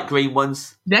light green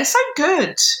ones? They're so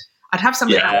good. I'd have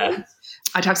some of those.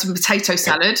 I'd have some potato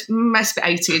salad. It's a bit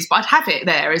 80s, but I'd have it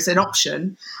there as an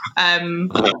option.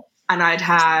 And I'd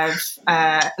have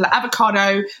like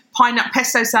avocado, pineapple,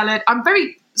 pesto salad. I'm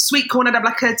very sweet corn. I'd have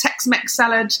like a Tex-Mex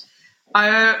salad.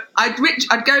 I'd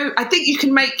go. I think you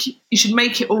should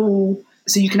make it all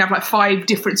so you can have like 5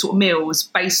 different sort of meals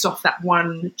based off that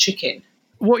one chicken.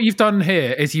 What you've done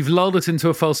here is you've lulled us into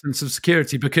a false sense of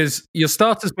security because your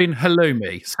starter's been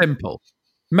halloumi, simple.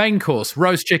 Main course,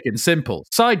 roast chicken, simple.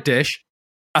 Side dish,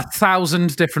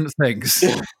 1,000 different things.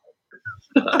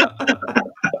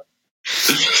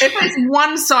 If it's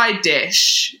one side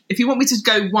dish, if you want me to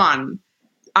go one,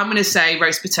 I'm going to say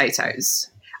roast potatoes.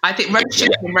 I think roast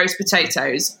chicken and roast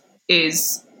potatoes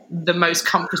is the most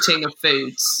comforting of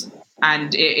foods.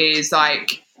 And it is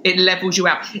like, it levels you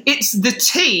out. It's the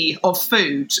tea of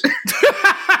food.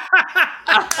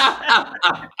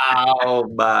 Oh,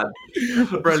 man.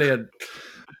 Brilliant.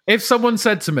 If someone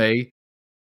said to me,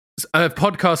 a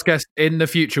podcast guest in the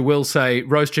future will say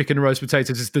roast chicken and roast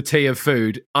potatoes is the tea of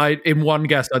food, in one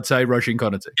guess, I'd say Roisin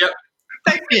Conaty. Yep.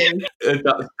 Thank you.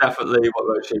 That's definitely what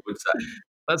Roisin would say.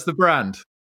 That's the brand.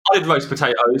 I did roast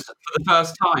potatoes for the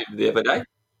first time the other day.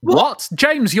 What?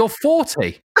 James, you're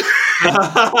 40. Yeah,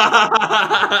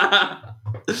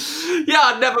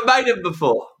 I'd never made them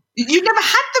before. You never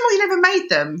had them or you never made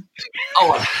them?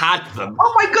 Oh, I've had them.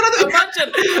 Oh my God.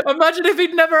 Imagine if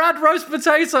he'd never had roast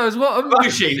potatoes. What?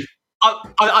 Roisin,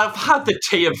 I've had the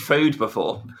tea of food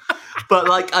before, but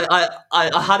like I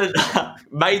hadn't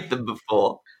made them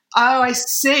before. Oh, I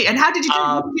see. And how did you do?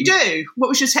 What did you do? What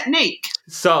was your technique?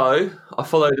 So I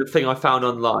followed a thing I found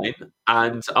online,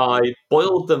 and I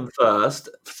boiled them first,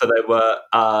 so they were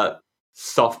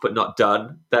soft but not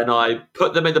done. Then I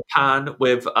put them in the pan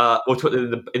with, or put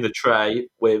them in the tray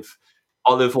with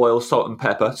olive oil, salt, and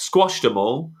pepper. Squashed them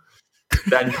all,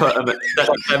 then put them in.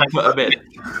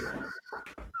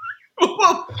 No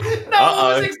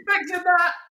one was expecting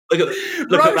that. Look at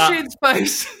Roisin's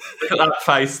face. Look at that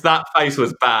face. That face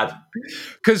was bad.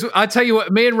 Because I tell you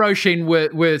what, me and Roisin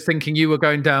were thinking you were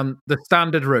going down the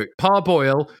standard route.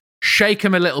 Parboil, shake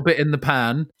them a little bit in the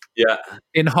pan. Yeah.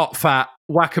 In hot fat,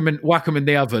 whack them in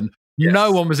the oven. Yes.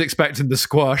 No one was expecting the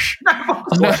squash.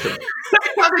 It sounded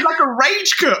like a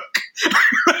rage cook.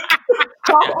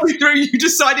 Halfway through, you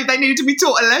decided they needed to be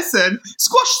taught a lesson.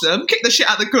 Squash them, kick the shit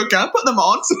out of the cooker, put them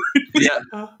on. Yeah.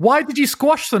 Why did you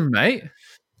squash them, mate?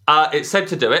 It said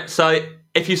to do it. So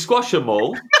if you squash them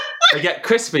all, they get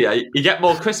crispier. You get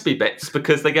more crispy bits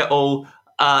because they get all.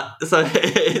 So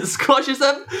it squashes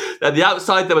them. And the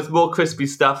outside there was more crispy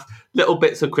stuff, little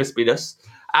bits of crispiness,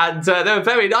 and they were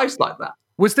very nice like that.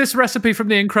 Was this recipe from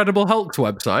the Incredible Hulk's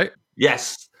website?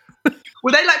 Yes.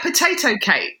 Were they like potato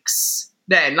cakes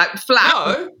then, like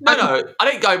flat? No. I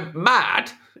didn't go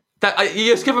mad.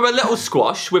 You just give them a little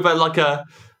squash with a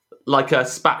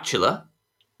spatula.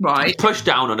 Right. Push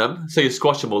down on them, so you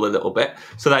squash them all a little bit.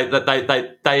 So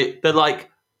they're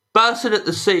like bursting at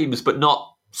the seams, but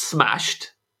not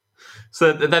smashed.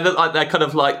 So they look like they're kind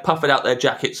of like puffing out their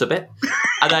jackets a bit,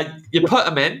 and then you put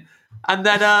them in, and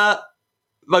then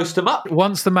roast them up.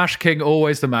 Once the mash king,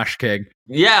 always the mash king.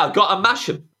 Yeah, I've got to mash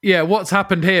them. Yeah, what's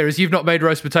happened here is you've not made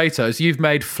roast potatoes, you've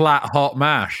made flat, hot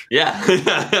mash. Yeah.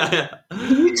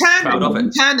 You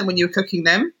turn them when you were cooking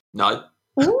them? No.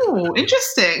 Ooh,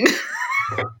 interesting.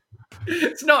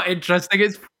 It's not interesting,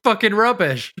 it's fucking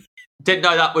rubbish. Didn't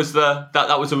know that was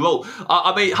the rule.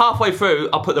 I mean, halfway through,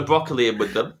 I put the broccoli in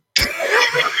with them. You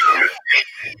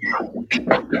don't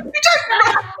know.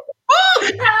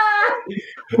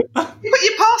 You put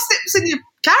your parsnips and your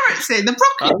carrots in, the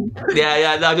broccoli.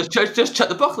 No, just chuck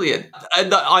the broccoli in.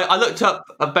 And I looked up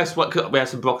best one. We had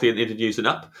some broccoli and needed using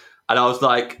up, and I was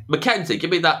like, Mackenzie,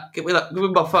 give me my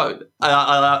phone. And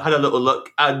I had a little look,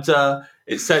 and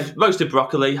it said roasted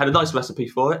broccoli. Had a nice recipe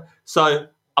for it, so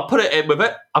I put it in with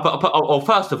it.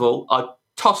 First of all, I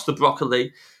tossed the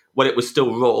broccoli when it was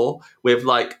still raw with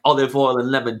like olive oil and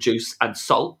lemon juice and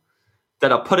salt.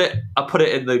 Then I put it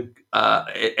in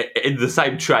the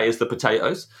same tray as the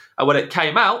potatoes, and when it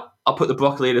came out, I put the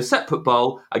broccoli in a separate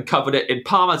bowl and covered it in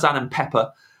parmesan and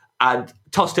pepper, and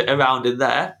tossed it around in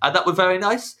there, and that was very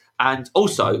nice. And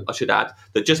also, I should add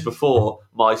that just before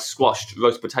my squashed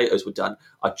roast potatoes were done,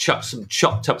 I chucked some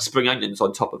chopped up spring onions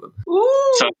on top of them.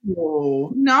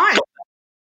 Ooh, nice.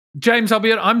 James,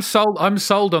 I'm sold on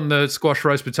the squashed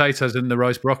roast potatoes and the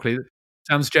roast broccoli.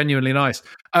 Sounds genuinely nice.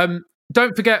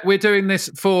 Don't forget, we're doing this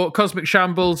for Cosmic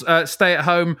Shambles Stay at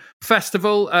Home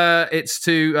Festival. It's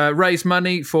to raise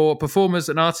money for performers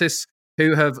and artists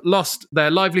who have lost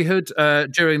their livelihood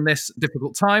during this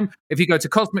difficult time. If you go to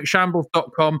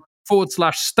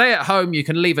cosmicshambles.com/stay at home, you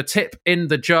can leave a tip in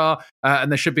the jar,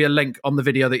 and there should be a link on the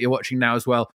video that you're watching now as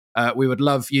well. We would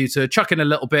love you to chuck in a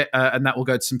little bit, and that will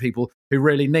go to some people who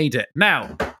really need it.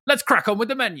 Now, let's crack on with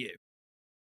the menu.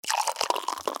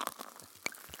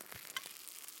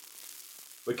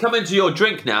 We're coming to your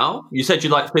drink now. You said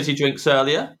you liked fizzy drinks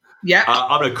earlier. Yeah.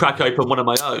 I'm going to crack open one of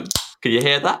my own. Can you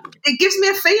hear that? It gives me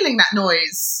a feeling, that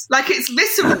noise. Like it's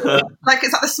visceral. Like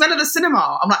it's like the smell of the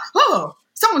cinema. I'm like, oh,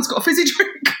 someone's got a fizzy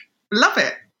drink. Love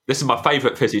it. This is my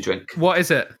favourite fizzy drink. What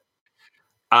is it?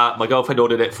 My girlfriend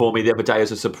ordered it for me the other day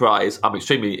as a surprise. I'm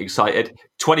extremely excited.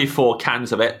 24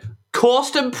 cans of it.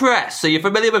 Corsten Press. Are you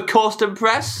familiar with Corsten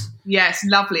Press? Yes,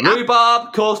 lovely.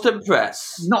 Rhubarb Corsten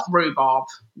Press. Not rhubarb,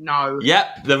 no.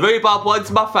 Yep, the rhubarb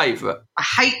one's my favourite. I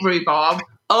hate rhubarb.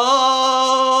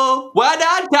 Oh, when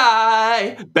I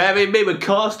die, bury me with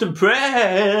Coston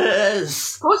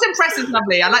Press. Coston Press is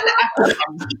lovely. I like the apple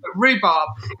one, rhubarb.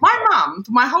 My mum,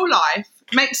 for my whole life,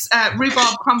 makes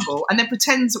rhubarb crumble and then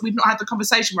pretends that we've not had the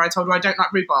conversation where I told her I don't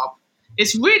like rhubarb.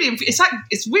 It's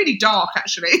really dark,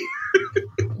 actually.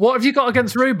 What have you got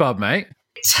against rhubarb, mate?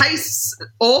 It tastes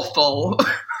awful.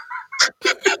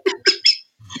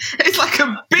 It's like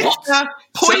a bitter,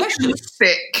 poison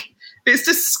stick. It's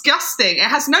disgusting. It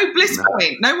has no bliss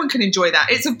point. No one can enjoy that.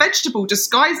 It's a vegetable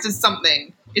disguised as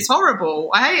something. It's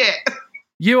horrible. I hate it.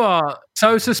 You are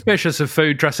so suspicious of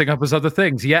food dressing up as other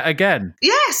things, yet again.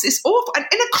 Yes, it's awful. And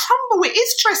in a crumble, it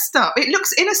is dressed up. It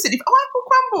looks innocent. Apple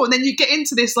crumble. And then you get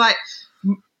into this, like,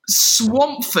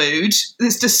 swamp food,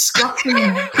 this disgusting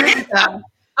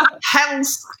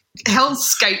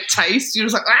hellscape taste. You're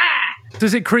just like, ah!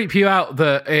 Does it creep you out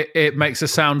that it makes a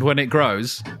sound when it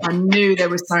grows? I knew there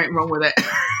was something wrong with it.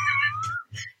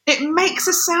 It makes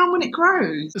a sound when it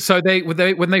grows. So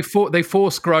when they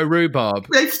force grow rhubarb.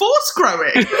 They force grow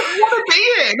it. They want to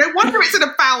be here. No wonder it's in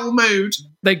a foul mood.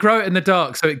 They grow it in the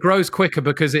dark, so it grows quicker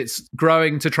because it's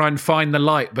growing to try and find the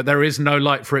light, but there is no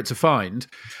light for it to find.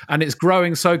 And it's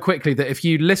growing so quickly that if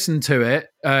you listen to it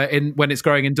when it's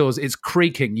growing indoors, it's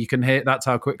creaking. You can hear it. That's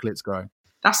how quickly it's growing.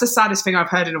 That's the saddest thing I've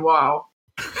heard in a while.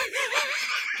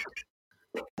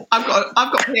 I've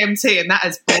got PMT and that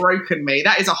has broken me.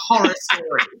 That is a horror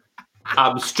story.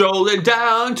 I'm strolling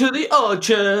down to the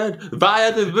orchard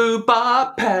via the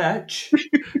rhubarb patch.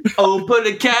 Open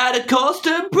a can of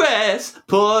Coston Press,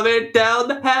 pour it down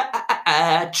the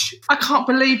hatch. I can't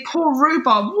believe poor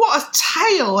rhubarb. What a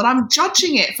tale! And I'm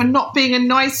judging it for not being a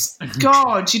nice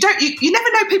god. You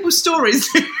never know people's stories.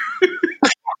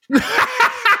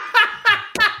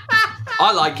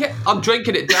 I like it. I'm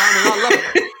drinking it down and I love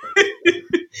it.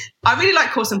 I really like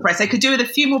Coston Press. They could do with a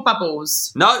few more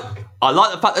bubbles. No, I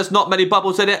like the fact there's not many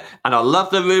bubbles in it, and I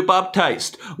love the rhubarb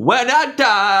taste. When I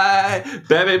die,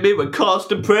 bury me with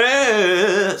Coston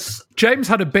Press. James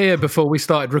had a beer before we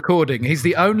started recording. He's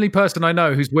the only person I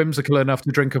know who's whimsical enough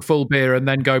to drink a full beer and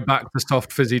then go back to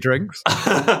soft fizzy drinks.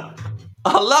 I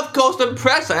love Coston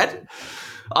Press, Ed.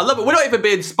 I love it. We're not even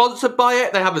being sponsored by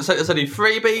it. They haven't sent us any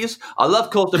freebies. I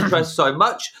love Coston Press so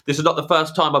much. This is not the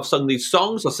first time I've sung these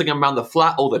songs. I sing them around the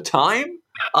flat all the time.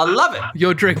 I love it.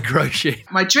 Your drink, Roshi?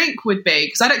 My drink would be,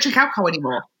 because I don't drink alcohol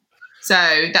anymore. So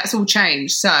that's all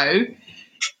changed. So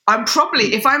I'm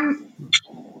probably, if I'm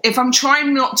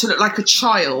trying not to look like a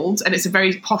child and it's a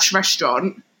very posh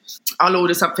restaurant, I'll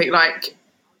order something like,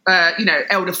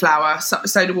 elderflower,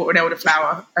 soda water and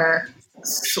elderflower,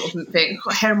 sort of thing. I've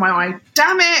got hair in my eye.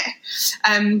 Damn it!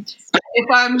 If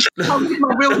I'm with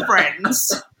my real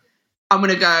friends, I'm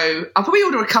going to go. I'll probably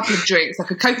order a couple of drinks,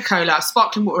 like a Coca-Cola,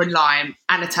 sparkling water and lime,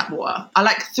 and a tap water. I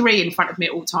like 3 in front of me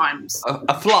at all times.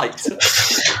 A flight.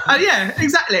 Yeah,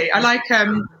 exactly. I like a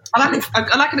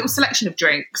little selection of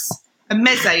drinks. A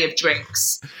meze of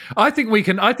drinks. I think we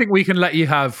can let you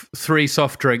have 3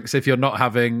 soft drinks if you're not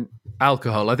having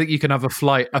alcohol. I think you can have a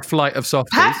flight of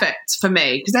softies. Perfect for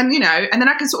me, because then and then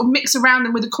I can sort of mix around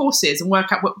them with the courses and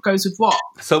work out what goes with what.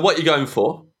 So what are you going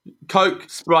for? Coke,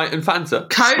 Sprite, and Fanta.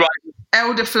 Coke,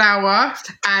 elderflower,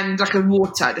 and like a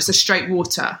water, just a straight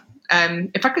water.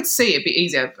 If I could see, it'd be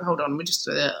easier. Hold on, we just.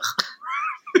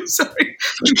 Sorry.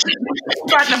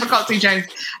 Bad enough I can't see James.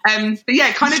 But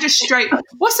yeah, kind of just straight.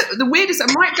 What's the weirdest? I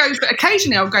might go for,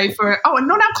 occasionally I'll go for a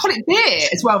non-alcoholic beer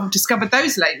as well. I've discovered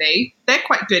those lately. They're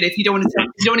quite good if you don't want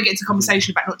to get into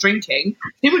conversation about not drinking.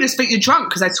 People just think you're drunk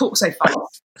because they talk so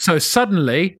fast. So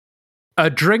suddenly, a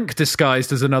drink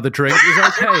disguised as another drink is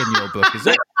okay in your book, is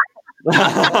it?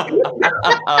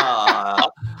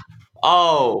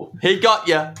 Oh, he got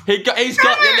you. He's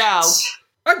got you now.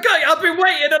 I got you. I've been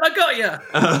waiting and I got you.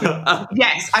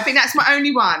 Yes, I think that's my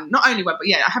only one. Not only one, but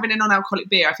yeah, having a non-alcoholic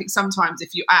beer. I think sometimes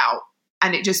if you're out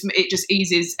and it just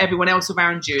eases everyone else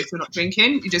around you if you're not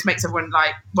drinking. It just makes everyone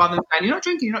like, rather than saying, you're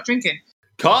not drinking.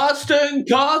 Coston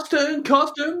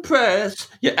Press.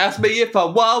 You ask me if I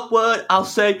want one, I'll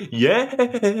say yes.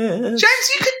 James,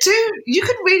 you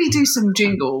could really do some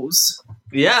jingles.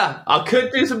 Yeah, I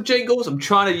could do some jingles. I'm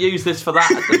trying to use this for that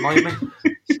at the moment.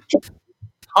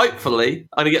 Hopefully,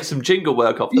 I'm going to get some jingle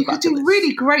work off the back of this. You could do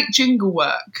really great jingle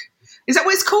work. Is that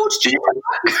what it's called? Jingle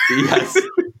work? Yes.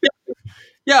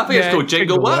 Yeah, I think it's called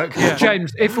jingle work. Yeah.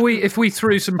 James, if we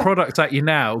threw some product at you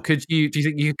now, do you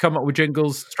think you could come up with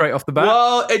jingles straight off the bat?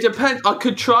 Well, it depends. I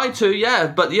could try to, yeah.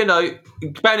 But,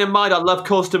 bearing in mind I love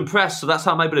Coston Press, so that's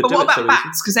how I'm able to do it. But what about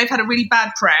bats? Because they've had a really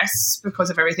bad press because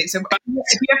of everything. So if you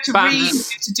have to read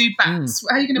to do bats,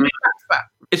 how are you going to make bats back?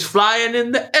 It's flying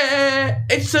in the air.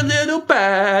 It's a little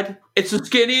bat. It's a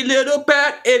skinny little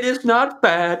bat. It is not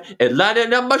bad. It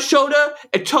landed on my shoulder.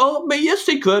 It told me a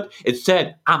secret. It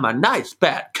said, I'm a nice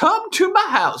bat. Come to my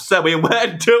house. So we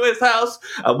went to his house.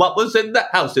 And what was in the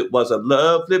house? It was a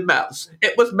lovely mouse.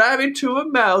 It was married to a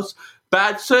mouse.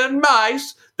 Bats and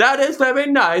mice. That is very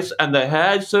nice. And they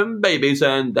had some babies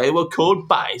and they were called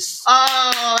Bice.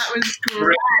 Oh, that was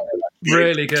great.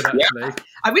 Really good, actually.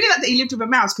 I really like that he lived with a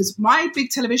mouse because my big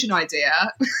television idea...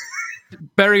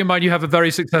 Bearing in mind you have a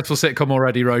very successful sitcom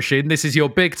already, Roisin, this is your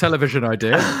big television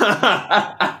idea.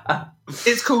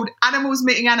 It's called Animals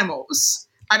Meeting Animals.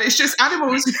 And it's just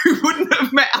animals who wouldn't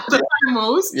have met other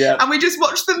animals. Yeah. And we just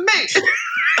watch them meet.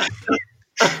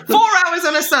 4 hours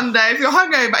on a Sunday, if you're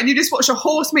hungover and you just watch a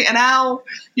horse meet an owl,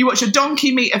 you watch a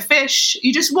donkey meet a fish,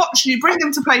 you just watch and you bring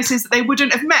them to places that they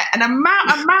wouldn't have met. And a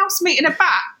mouse meeting a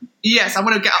bat, yes, I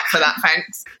want to get up for that,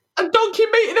 thanks. A donkey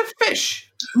meeting a fish?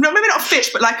 No, maybe not a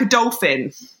fish, but like a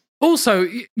dolphin. Also,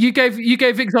 you gave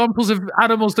examples of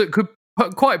animals that could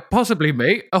quite possibly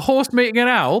meet. A horse meeting an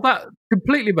owl, that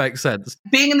completely makes sense.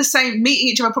 Being in the same, meeting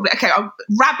each other probably. Okay, a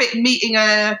rabbit meeting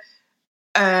a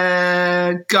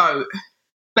goat.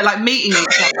 But like meeting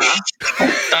each other.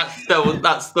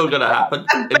 That's still going to happen.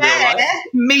 A bear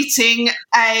meeting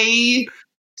a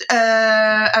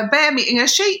bear meeting a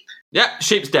sheep. Yeah,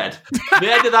 sheep's dead.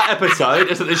 The end of that episode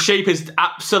is that the sheep is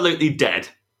absolutely dead,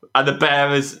 and the bear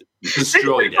has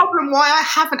destroyed it. The problem why I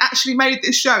haven't actually made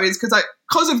this show is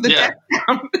because of the death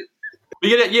count.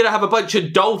 You'd have a bunch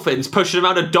of dolphins pushing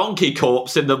around a donkey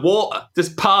corpse in the water,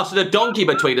 just passing a donkey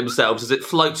between themselves as it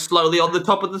floats slowly on the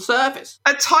top of the surface.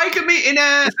 A tiger meeting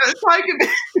a tiger.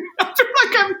 I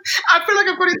feel like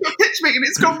I've gone into a pitch meeting.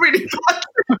 It's gone really bad.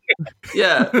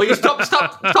 Yeah, well, you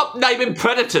stop naming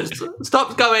predators.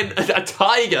 Stop going a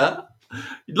tiger.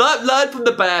 Learn from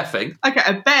the bear thing. Okay,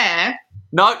 a bear.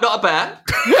 No, not a bear.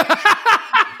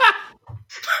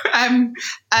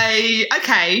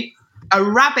 A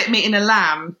rabbit meeting a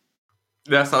lamb.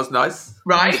 Yeah, sounds nice.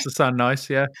 Right? That sounds nice,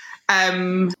 yeah.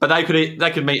 But they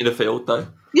could meet in the field, though.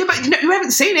 Yeah, but you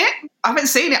haven't seen it. I haven't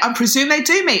seen it. I presume they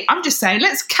do meet. I'm just saying,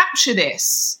 let's capture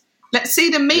this. Let's see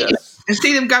them meet and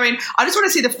see them going. I just want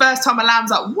to see the first time a lamb's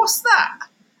like, what's that?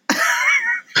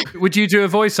 Would you do a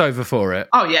voiceover for it?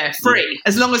 Oh yeah, free.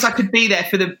 As long as I could be there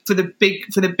for the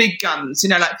big guns,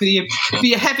 like for your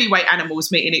heavyweight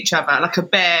animals meeting each other, like a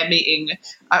bear meeting.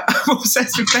 I'm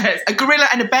obsessed with bears. A gorilla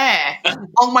and a bear.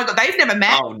 Oh my god, they've never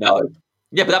met. Oh no.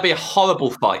 Yeah, but that'd be a horrible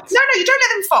fight. No, you don't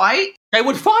let them fight. They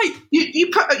would fight.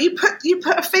 You put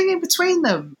a thing in between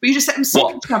them, but you just let them see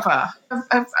each other.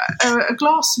 A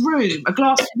glass room, a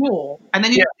glass wall, and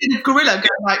then you see the gorilla go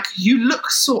like, "You look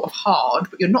sort of hard,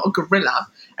 but you're not a gorilla."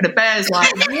 And the bear's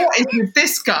like, "What is with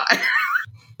this guy?"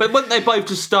 But wouldn't they both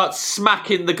just start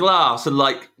smacking the glass and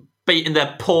like beating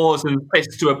their paws and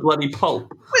fists to a bloody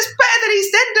pulp? It's better than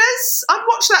EastEnders. I'd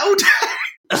watch that all day.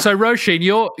 So, Roisin,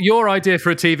 your idea for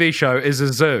a TV show is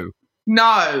a zoo.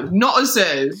 No, not a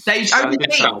zoo. They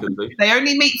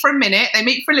only meet for a minute. They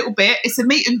meet for a little bit. It's a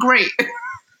meet and greet.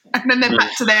 And then they're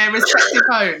back to their respective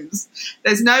homes.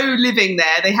 There's no living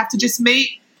there. They have to just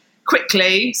meet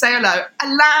quickly, say hello. A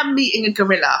lamb meeting a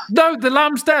gorilla. No, the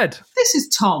lamb's dead. This is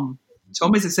Tom.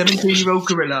 Tom is a 17-year-old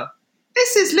gorilla.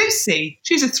 This is Lucy.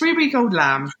 She's a 3-week-old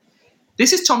lamb.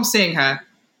 This is Tom seeing her.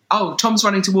 Oh, Tom's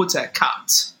running towards her.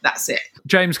 Cut. That's it.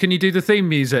 James, can you do the theme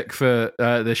music for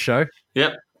this show?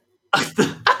 Yep.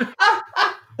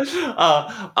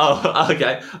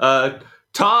 Okay.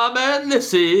 Tom and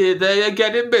Lissy, they are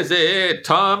getting busy.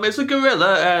 Tom is a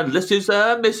gorilla and Lissy's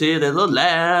a missy little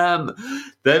lamb.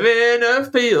 They're in a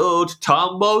field.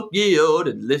 Tom won't yield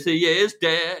and Lissy is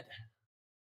dead.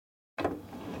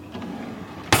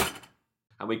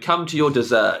 And we come to your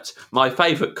dessert, my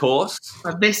favourite course.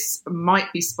 This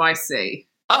might be spicy.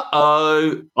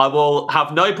 Uh-oh. I will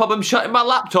have no problem shutting my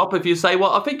laptop if you say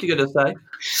what I think you're going to say.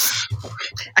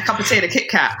 A cup of tea and a Kit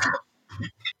Kat.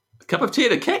 A cup of tea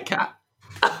and a Kit Kat?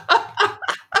 I'm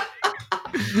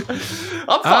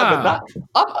fine with that.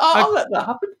 I'll let that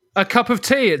happen. A cup of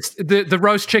tea. It's the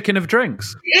roast chicken of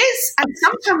drinks. It is. And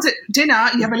sometimes at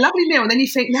dinner, you have a lovely meal and then you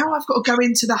think, now I've got to go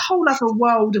into the whole other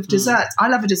world of desserts. I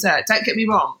love a dessert, don't get me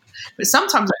wrong. But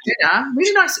sometimes at dinner,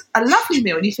 really nice, a lovely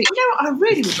meal, and you think, you know what I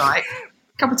really would like?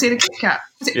 A cup of tea and a Kit Kat.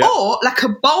 Yeah. Or like a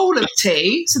bowl of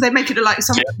tea, so they make it look like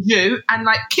something you and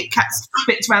like Kit Kats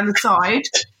bits around the side.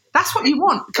 That's what you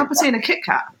want, a cup of tea and a Kit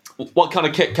Kat. What kind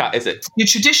of Kit Kat is it? Your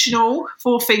traditional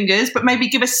 4 fingers, but maybe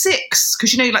give a 6,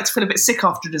 because you like to feel a bit sick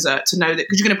after dessert to know that,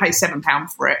 because you're going to pay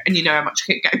 £7 for it and you know how much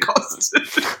Kit Kat costs.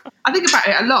 I think about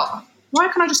it a lot. Why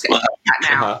can't I just get a Kit Kat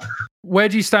now? Where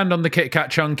do you stand on the Kit Kat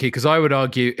Chunky? Because I would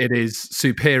argue it is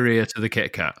superior to the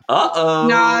Kit Kat. Uh-oh.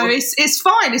 No, it's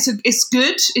fine. It's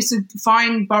good. It's a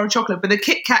fine bar of chocolate. But the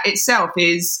Kit Kat itself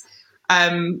is, I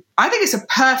think it's a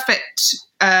perfect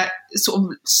sort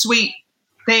of sweet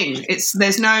thing.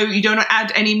 You don't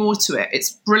add any more to it.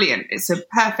 It's brilliant. It's a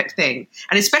perfect thing.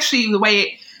 And especially the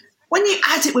way when you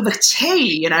add it with a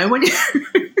tea, when you...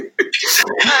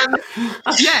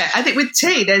 I think with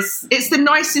tea, it's the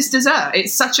nicest dessert.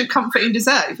 It's such a comforting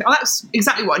dessert. You think, that's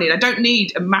exactly what I need. I don't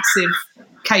need a massive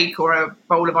cake or a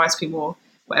bowl of ice cream or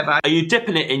whatever. Are you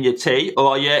dipping it in your tea,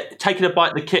 or are you taking a bite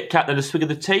of the Kit Kat, then a swig of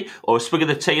the tea, or a swig of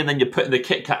the tea and then you're putting the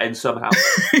Kit Kat in somehow?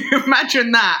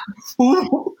 Imagine that.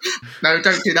 No,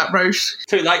 don't do that, Roche.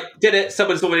 Too late. Did it.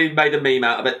 Someone's already made a meme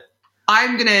out of it.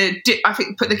 I'm going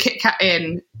to put the Kit Kat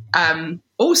in.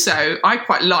 Also, I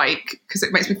quite like, because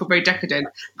it makes me feel very decadent,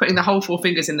 putting the whole 4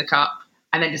 fingers in the cup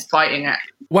and then just biting it.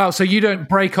 Wow, so you don't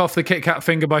break off the Kit Kat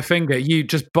finger by finger. You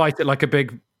just bite it like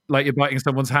you're biting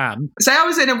someone's hand. Say I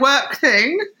was in a work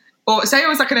thing, or say I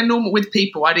was like in a normal with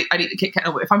people, I'd eat the Kit Kat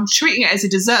normal. If I'm treating it as a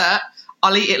dessert,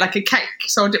 I'll eat it like a cake.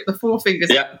 So I'll dip the 4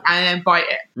 fingers in and then bite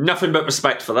it. Nothing but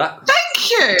respect for that. Thank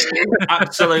you.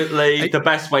 Absolutely. The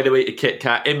best way to eat a Kit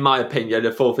Kat, in my opinion,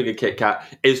 a 4-finger Kit Kat,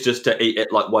 is just to eat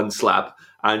it like one slab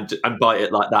and bite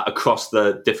it like that across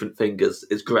the different fingers.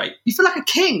 Is great. You feel like a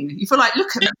king. You feel like,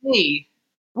 look at me.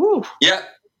 Ooh. Yeah.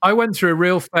 I went through a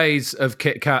real phase of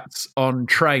Kit Kats on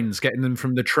trains, getting them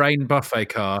from the train buffet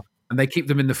car, and they keep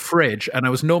them in the fridge. And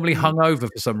I was normally hungover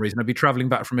for some reason. I'd be traveling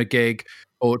back from a gig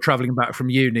or traveling back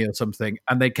from uni or something,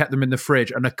 and they kept them in the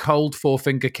fridge. And a cold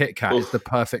 4-finger Kit Kat is the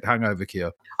perfect hangover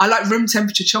cure. I like room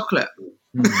temperature chocolate.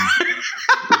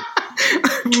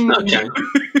 Okay.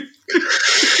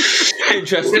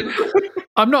 Interesting.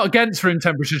 I'm not against room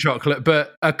temperature chocolate,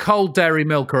 but a cold dairy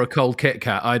milk or a cold Kit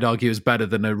Kat, I'd argue, is better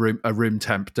than a room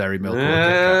temp dairy milk or a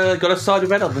Kit Kat. Got a side of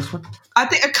red on this one. I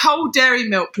think a cold dairy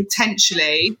milk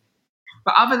potentially,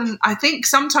 but I think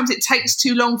sometimes it takes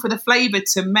too long for the flavour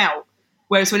to melt.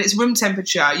 Whereas when it's room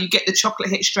temperature, you get the chocolate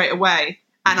hit straight away.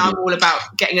 And I'm all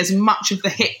about getting as much of the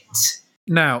hit.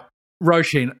 Now,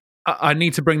 Roisin, I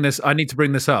need to bring this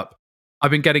up.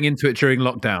 I've been getting into it during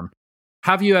lockdown.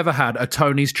 Have you ever had a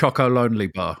Tony's Choco Lonely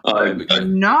bar?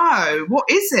 No. What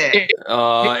is it?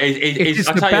 I'll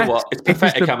tell you what, it's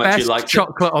pathetic how much you like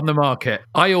chocolate on the market.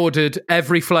 I ordered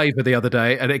every flavour the other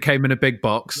day and it came in a big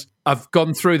box. I've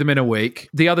gone through them in a week.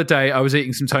 The other day I was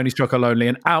eating some Tony's Choco Lonely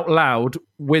and out loud,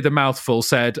 with a mouthful,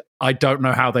 said, I don't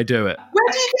know how they do it.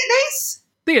 Where do you get this?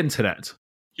 The internet.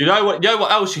 You know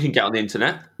what else you can get on the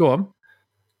internet? Go on.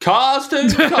 Carsten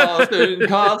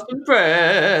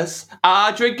Press.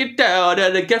 I drink it down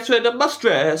and it gets rid of my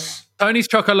stress. Tony's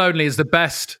Choco Lonely is the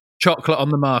best chocolate on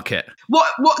the market. What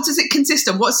does it consist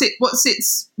of? What's it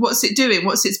doing?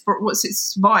 What's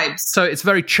its vibes? So it's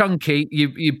very chunky.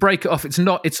 You break it off. It's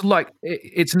not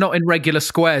in regular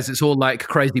squares. It's all like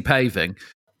crazy paving.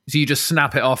 So you just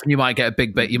snap it off and you might get a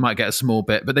big bit, you might get a small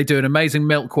bit. But they do an amazing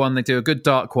milk one, they do a good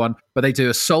dark one, but they do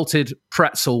a salted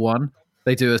pretzel one,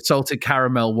 they do a salted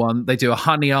caramel one, they do a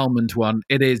honey almond one.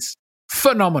 It is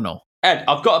phenomenal. Ed,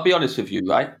 I've got to be honest with you,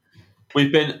 right?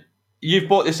 You've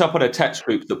brought this up on a text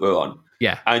group that we're on.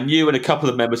 Yeah. And you and a couple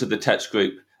of members of the text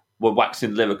group were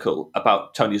waxing lyrical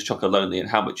about Tony's Choco Lonely and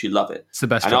how much you love it. It's the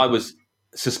best. And I was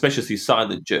suspiciously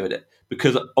silent during it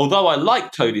because although I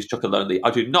like Tony's Choco Lonely,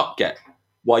 I do not get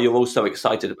why you're all so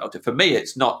excited about it. For me,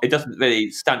 it doesn't really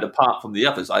stand apart from the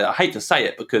others. I hate to say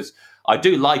it because I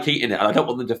do like eating it and I don't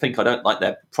want them to think I don't like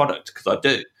their product because I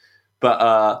do.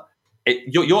 But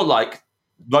you're like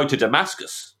Road to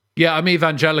Damascus. Yeah, I'm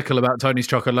evangelical about Tony's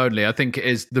Choco Lonely. I think it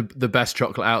is the best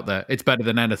chocolate out there. It's better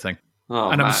than anything. Oh,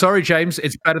 and I'm sorry, James,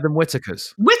 it's better than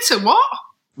Whittaker's. Whittaker what?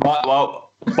 Right,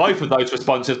 well, both of those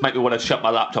responses make me want to shut my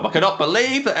laptop. I cannot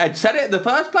believe that Ed said it in the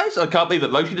first place. I can't believe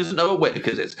that Roisin doesn't know what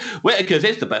Whittaker's is. Whittaker's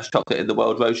is the best chocolate in the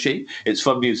world, Roisin. It's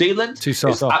from New Zealand. It's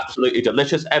absolutely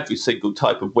delicious. Every single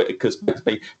type of Whittaker's makes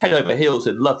me head over heels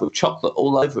in love with chocolate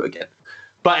all over again.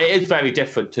 But it is very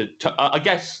different to I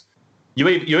guess you're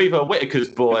either a Whittaker's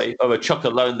boy or a Choco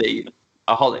Lonely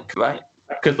aholic, right?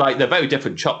 Because they're very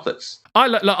different chocolates. I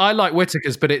like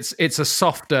Whittaker's, but it's a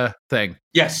softer thing.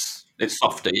 Yes. It's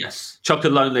softer, yes. Choco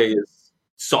Lonely is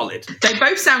solid. They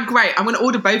both sound great. I'm going to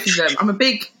order both of them.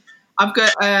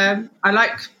 I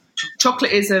like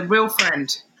chocolate is a real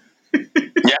friend.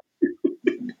 Yeah.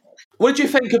 What did you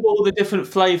think of all the different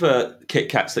flavour Kit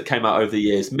Kats that came out over the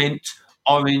years? Mint,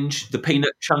 orange, the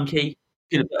peanut chunky?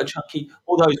 peanut butter chunky,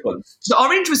 all those ones. The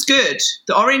orange was good.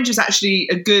 The orange was actually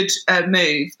a good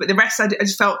move, but the rest I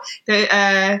just felt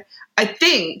that. I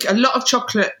think a lot of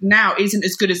chocolate now isn't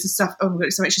as good as the stuff. Oh my god,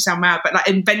 it makes you sound mad, but like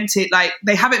invented, like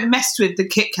they haven't messed with the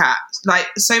Kit Kat. Like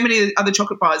so many other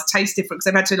chocolate bars taste different because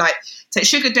they've had to like take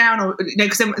sugar down, or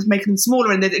because they're making them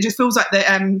smaller, and it just feels like they.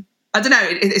 I don't know.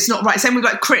 It's not right. Same with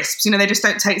like crisps. They just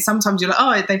don't take. Sometimes you're like,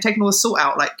 oh, they've taken all the salt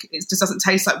out. Like it just doesn't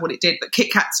taste like what it did. But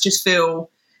Kit Kats just feel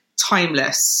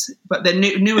timeless. But the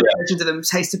newer versions of them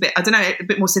taste a bit. I don't know, a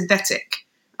bit more synthetic.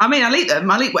 I mean, I'll eat them.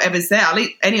 I'll eat whatever's there. I'll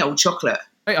eat any old chocolate.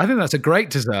 I think that's a great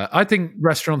dessert. I think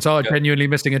restaurants are genuinely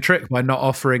missing a trick by not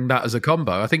offering that as a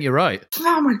combo. I think you're right.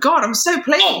 Oh my God, I'm so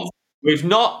pleased. We've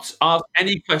not asked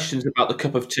any questions about the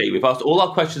cup of tea. We've asked all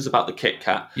our questions about the Kit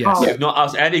Kat. Yes. We've not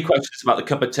asked any questions about the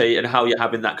cup of tea and how you're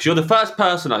having that. Because you're the first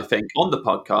person, I think, on the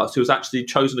podcast who has actually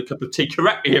chosen a cup of tea.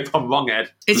 Correct me if I'm wrong,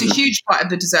 Ed. It's a huge part of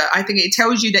the dessert. I think it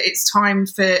tells you that it's time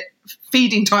for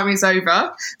feeding time is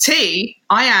over. Tea,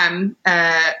 I am.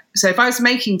 So if I was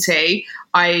making tea,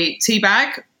 I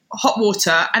teabag, hot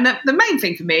water. And the main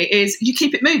thing for me is you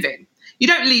keep it moving. You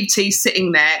don't leave tea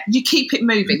sitting there. You keep it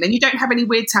moving. Then you don't have any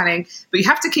weird tanning, but you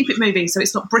have to keep it moving so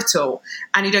it's not brittle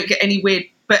and you don't get any weird,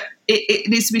 but it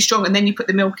needs to be strong, and then you put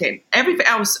the milk in. Everything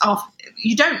else,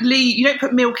 you don't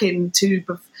put milk in to,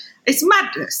 it's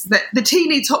madness. That the tea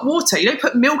needs hot water. You don't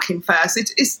put milk in first.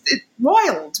 It's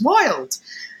wild.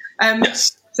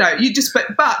 Yes. So you just,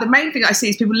 but the main thing I see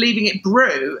is people leaving it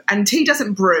brew, and tea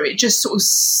doesn't brew. It just sort of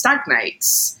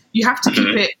stagnates. You have to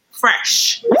keep it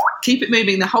fresh, keep it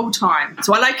moving the whole time.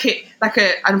 So I like it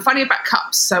I'm funny about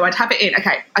cups, so I'd have it in.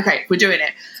 Okay, we're doing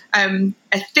it.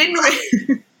 A thin,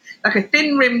 like a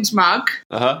thin rimmed mug.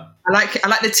 Uh-huh. I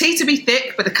like the tea to be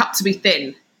thick, but the cup to be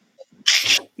thin.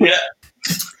 Yeah.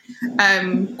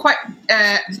 Quite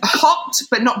hot,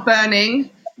 but not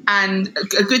burning, and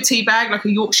a good tea bag, like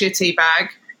a Yorkshire tea bag.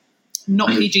 Not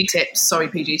PG Tips, sorry,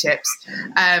 PG Tips.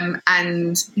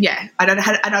 And yeah,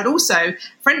 I'd also, a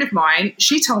friend of mine,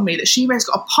 she told me that she has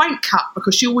got a pint cup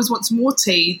because she always wants more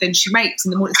tea than she makes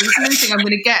in the morning. So this is the only thing I'm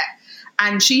going to get.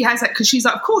 And she has that because she's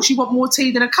like, of course, you want more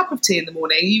tea than a cup of tea in the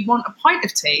morning. You want a pint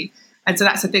of tea. And so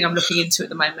that's the thing I'm looking into at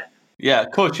the moment. Yeah,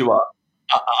 of course you are.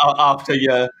 After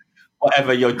your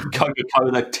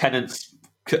Coca-Cola Tennent's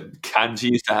cans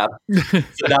you used to have.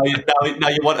 So now you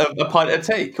want a pint of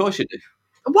tea. Of course you do.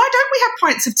 Why don't we have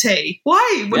pints of tea?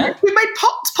 Why? Yeah. We made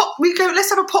pots. We go,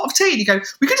 let's have a pot of tea. And you go,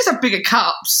 we could just have bigger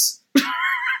cups,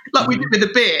 like we did with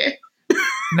the beer.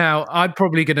 Now, I'm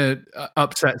probably going to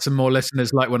upset some more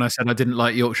listeners, like when I said I didn't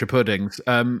like Yorkshire puddings.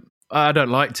 I don't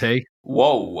like tea.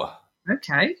 Whoa.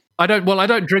 Okay. I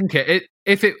don't drink it.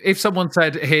 If someone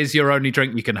said, here's your only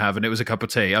drink you can have, and it was a cup of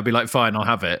tea, I'd be like, fine, I'll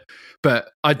have it.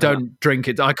 But I don't drink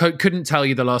it. I couldn't tell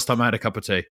you the last time I had a cup of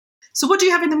tea. So what do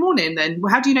you have in the morning then?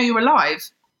 Well, how do you know you're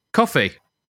alive? Coffee.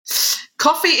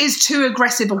 Coffee is too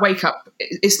aggressive a wake up.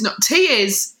 It's not. Tea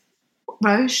is,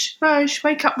 Roche,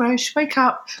 wake up, Roche, wake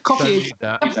up. Coffee is,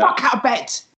 get the fuck out of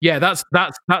bed. Yeah, that's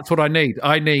what I need.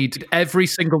 I need every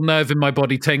single nerve in my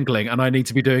body tingling, and I need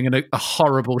to be doing a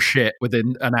horrible shit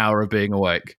within an hour of being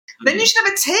awake. Then you should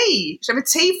have a tea. You should have a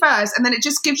tea first, and then it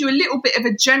just gives you a little bit of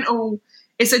a gentle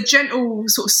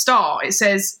sort of start. It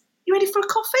says, you ready for a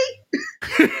coffee?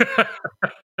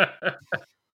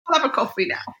 I'll have a coffee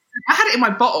now. I had it in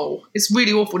my bottle. It's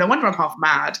really awful. No wonder I'm half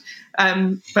mad.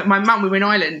 But my mum, we were in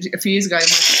Ireland a few years ago,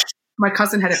 and my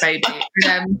cousin had a baby.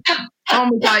 And my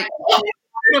mum was like,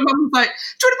 do you want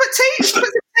to put tea? She put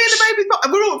some tea in the baby's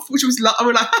bottle. We're like,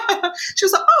 she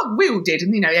was like, oh, we all did.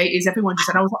 And, 80s, everyone just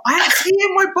said, I was like, I had tea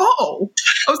in my bottle.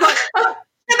 I was like,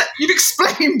 you've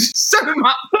explained so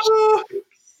much.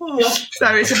 So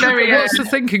it's a very... What's the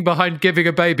thinking behind giving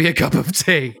a baby a cup of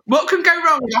tea? What can go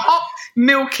wrong with a hot,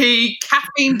 milky,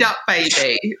 caffeined up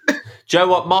baby? Do you know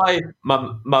what my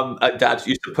mum and dad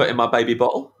used to put in my baby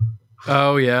bottle?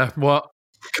 Oh, yeah. What?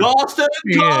 Carsten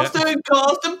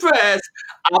Press.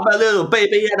 I'm a little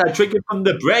baby and I drink it from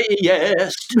the breast.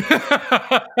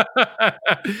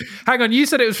 Hang on, you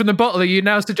said it was from the bottle. Are you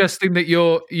now suggesting that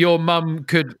your mum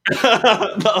could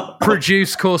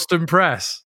produce Carsten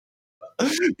Press?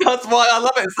 That's why I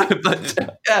love it so much.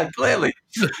 Yeah, clearly.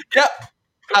 Yep.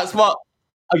 I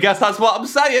guess that's what I'm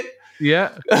saying.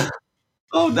 Yeah.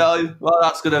 Oh no. Well,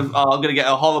 I'm gonna get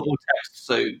a horrible text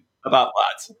soon about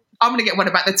that. I'm gonna get one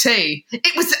about the tea.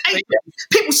 It was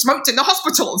people smoked in the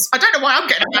hospitals. I don't know why I'm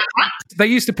getting about that. They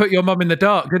used to put your mum in the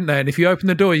dark, didn't they? And if you opened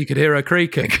the door, you could hear her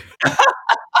creaking.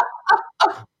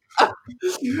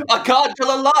 I can't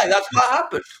tell a lie. That's what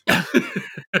happened.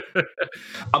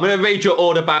 I'm going to read your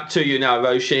order back to you now,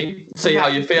 Roisin. See how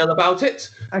you feel about it.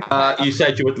 Okay. You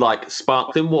said you would like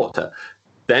sparkling water.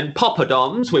 Then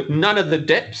poppadoms with none of the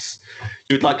dips.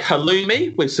 You'd like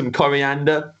halloumi with some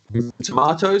coriander and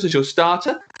tomatoes as your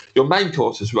starter. Your main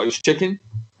course is roast chicken.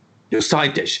 Your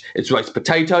side dish is roast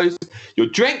potatoes. Your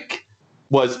drink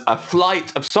was a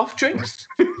flight of soft drinks.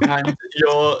 And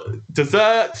your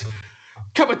dessert,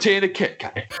 cup of tea and a Kit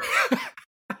Kat.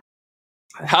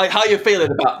 How are you feeling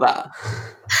about that?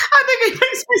 I think it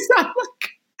makes me sound like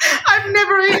I've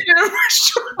never eaten in a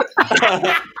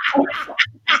restaurant.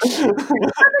 I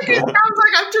think it sounds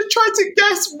like I'm just trying to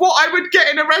guess what I would get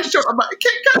in a restaurant. I'm like,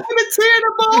 Kit Kat with a tea and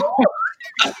a bowl.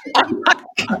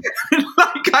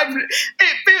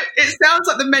 It sounds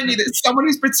like the menu that someone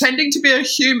who's pretending to be a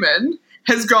human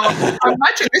has gone, I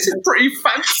imagine this is pretty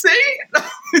fancy.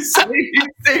 Some these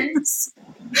things.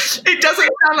 It doesn't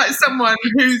sound like someone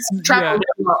who's travelled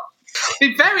a lot.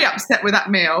 Be very upset with that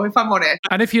meal, if I'm honest.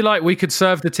 And if you like, we could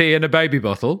serve the tea in a baby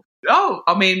bottle. Oh,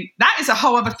 I mean, that is a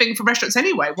whole other thing for restaurants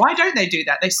anyway. Why don't they do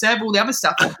that? They serve all the other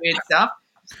stuff and weird stuff.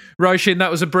 Roisin, that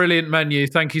was a brilliant menu.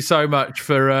 Thank you so much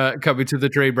for coming to the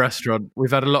Dream Restaurant.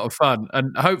 We've had a lot of fun,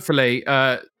 and hopefully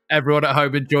everyone at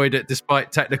home enjoyed it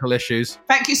despite technical issues.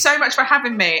 Thank you so much for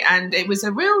having me, and it was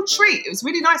a real treat. It was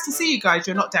really nice to see you guys.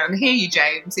 You're not down and hear you,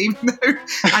 James, even though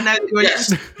I know that you were just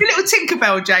your little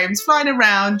Tinkerbell, James, flying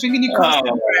around, drinking your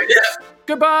coffee.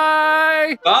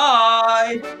 Goodbye!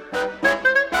 Bye!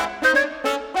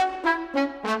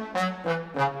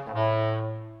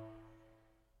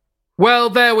 Well,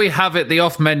 there we have it, the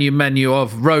off-menu menu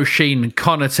of Roisin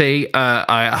Conaty.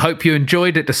 I hope you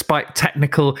enjoyed it despite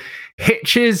technical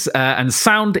hitches and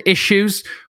sound issues.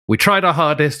 We tried our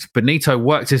hardest. Benito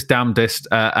worked his damnedest,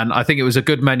 and I think it was a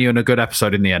good menu and a good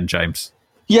episode in the end, James.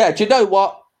 Yeah, do you know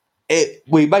what?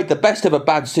 We made the best of a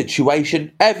bad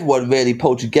situation. Everyone really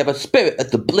pulled together. Spirit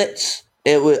at the Blitz.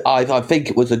 I think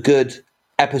it was a good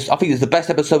episode. I think it's the best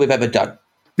episode we've ever done.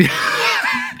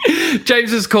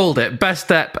 James has called it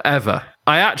best ep ever.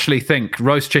 I actually think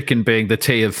roast chicken being the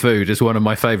tea of food is one of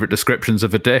my favourite descriptions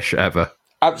of a dish ever.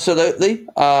 Absolutely.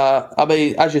 I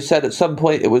mean, as you said, at some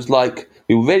point it was like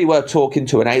we really were talking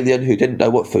to an alien who didn't know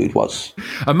what food was.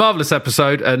 A marvellous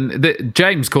episode, and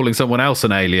James calling someone else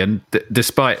an alien,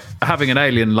 despite having an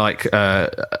alien-like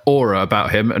aura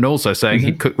about him, and also saying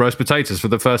he cooked roast potatoes for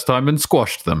the first time and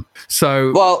squashed them.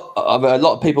 So, well, a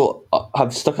lot of people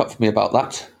have stuck up for me about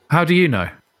that. How do you know?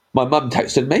 My mum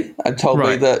texted me and told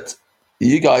me that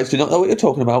you guys do not know what you're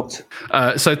talking about.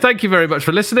 So thank you very much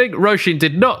for listening. Roisin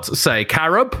did not say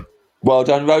carob. Well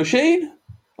done, Roisin.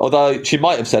 Although she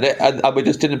might have said it, and we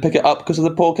just didn't pick it up because of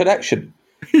the poor connection.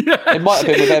 It might have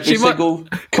been with every single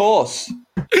course.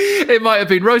 It might have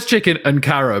been roast chicken and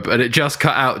carob, and it just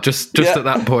cut out just at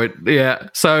that point. Yeah.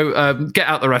 So get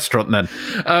out the restaurant then.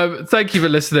 Thank you for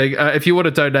listening. If you want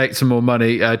to donate some more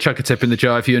money, chuck a tip in the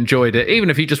jar if you enjoyed it. Even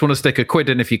if you just want to stick a quid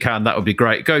in if you can, that would be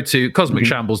great. Go to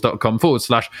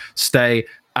cosmicshambles.com/stay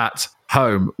at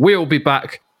home. We'll be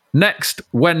back next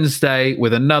Wednesday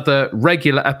with another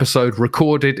regular episode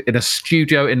recorded in a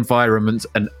studio environment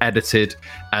and edited,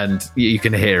 and you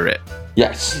can hear it.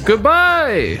 Yes.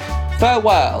 Goodbye.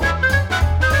 Farewell.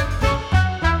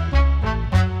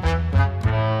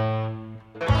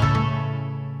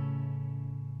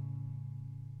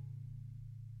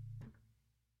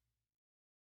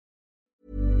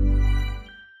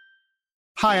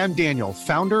 Hi, I'm Daniel,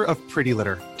 founder of Pretty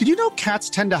Litter. Did you know cats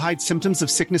tend to hide symptoms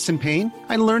of sickness and pain?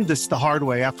 I learned this the hard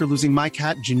way after losing my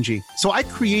cat, Gingy. So I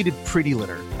created Pretty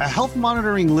Litter, a health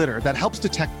monitoring litter that helps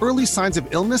detect early signs of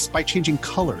illness by changing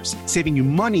colors, saving you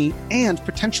money and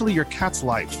potentially your cat's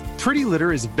life. Pretty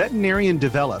Litter is veterinarian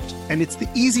developed, and it's the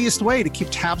easiest way to keep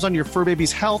tabs on your fur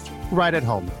baby's health right at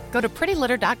home. Go to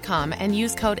prettylitter.com and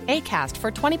use code ACAST for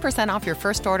 20% off your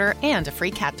first order and a free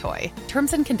cat toy.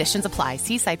 Terms and conditions apply.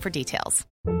 See site for details.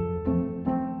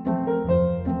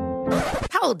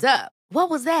 Hold up. What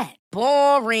was that?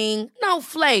 Boring. No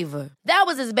flavor. That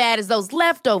was as bad as those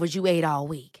leftovers you ate all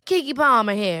week. Keke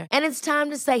Palmer here, and it's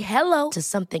time to say hello to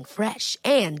something fresh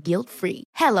and guilt-free.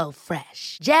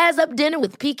 HelloFresh. Jazz up dinner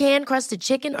with pecan-crusted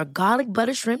chicken or garlic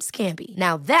butter shrimp scampi.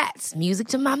 Now that's music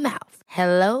to my mouth.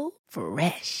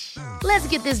 HelloFresh. Let's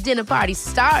get this dinner party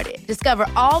started. Discover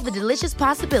all the delicious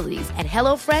possibilities at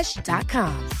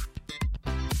HelloFresh.com.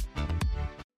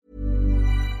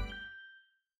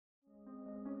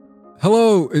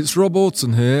 Hello, it's Rob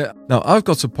Orton here. Now, I've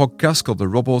got a podcast called the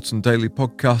Rob Orton Daily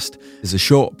Podcast. It's a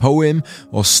short poem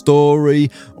or story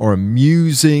or a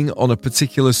musing on a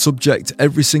particular subject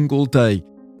every single day.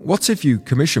 What if you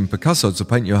commissioned Picasso to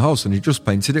paint your house and he just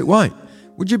painted it white?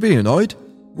 Would you be annoyed?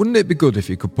 Wouldn't it be good if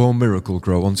you could pour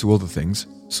Miracle-Gro onto other things,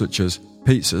 such as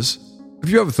pizzas? Have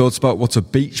you ever thought about what a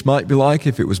beach might be like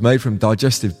if it was made from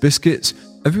digestive biscuits?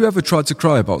 have you ever tried to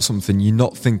cry about something you're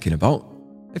not thinking about?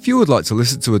 If you would like to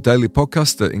listen to a daily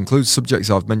podcast that includes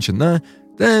subjects I've mentioned there,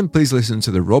 then please listen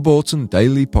to the Rob Orton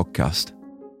Daily Podcast.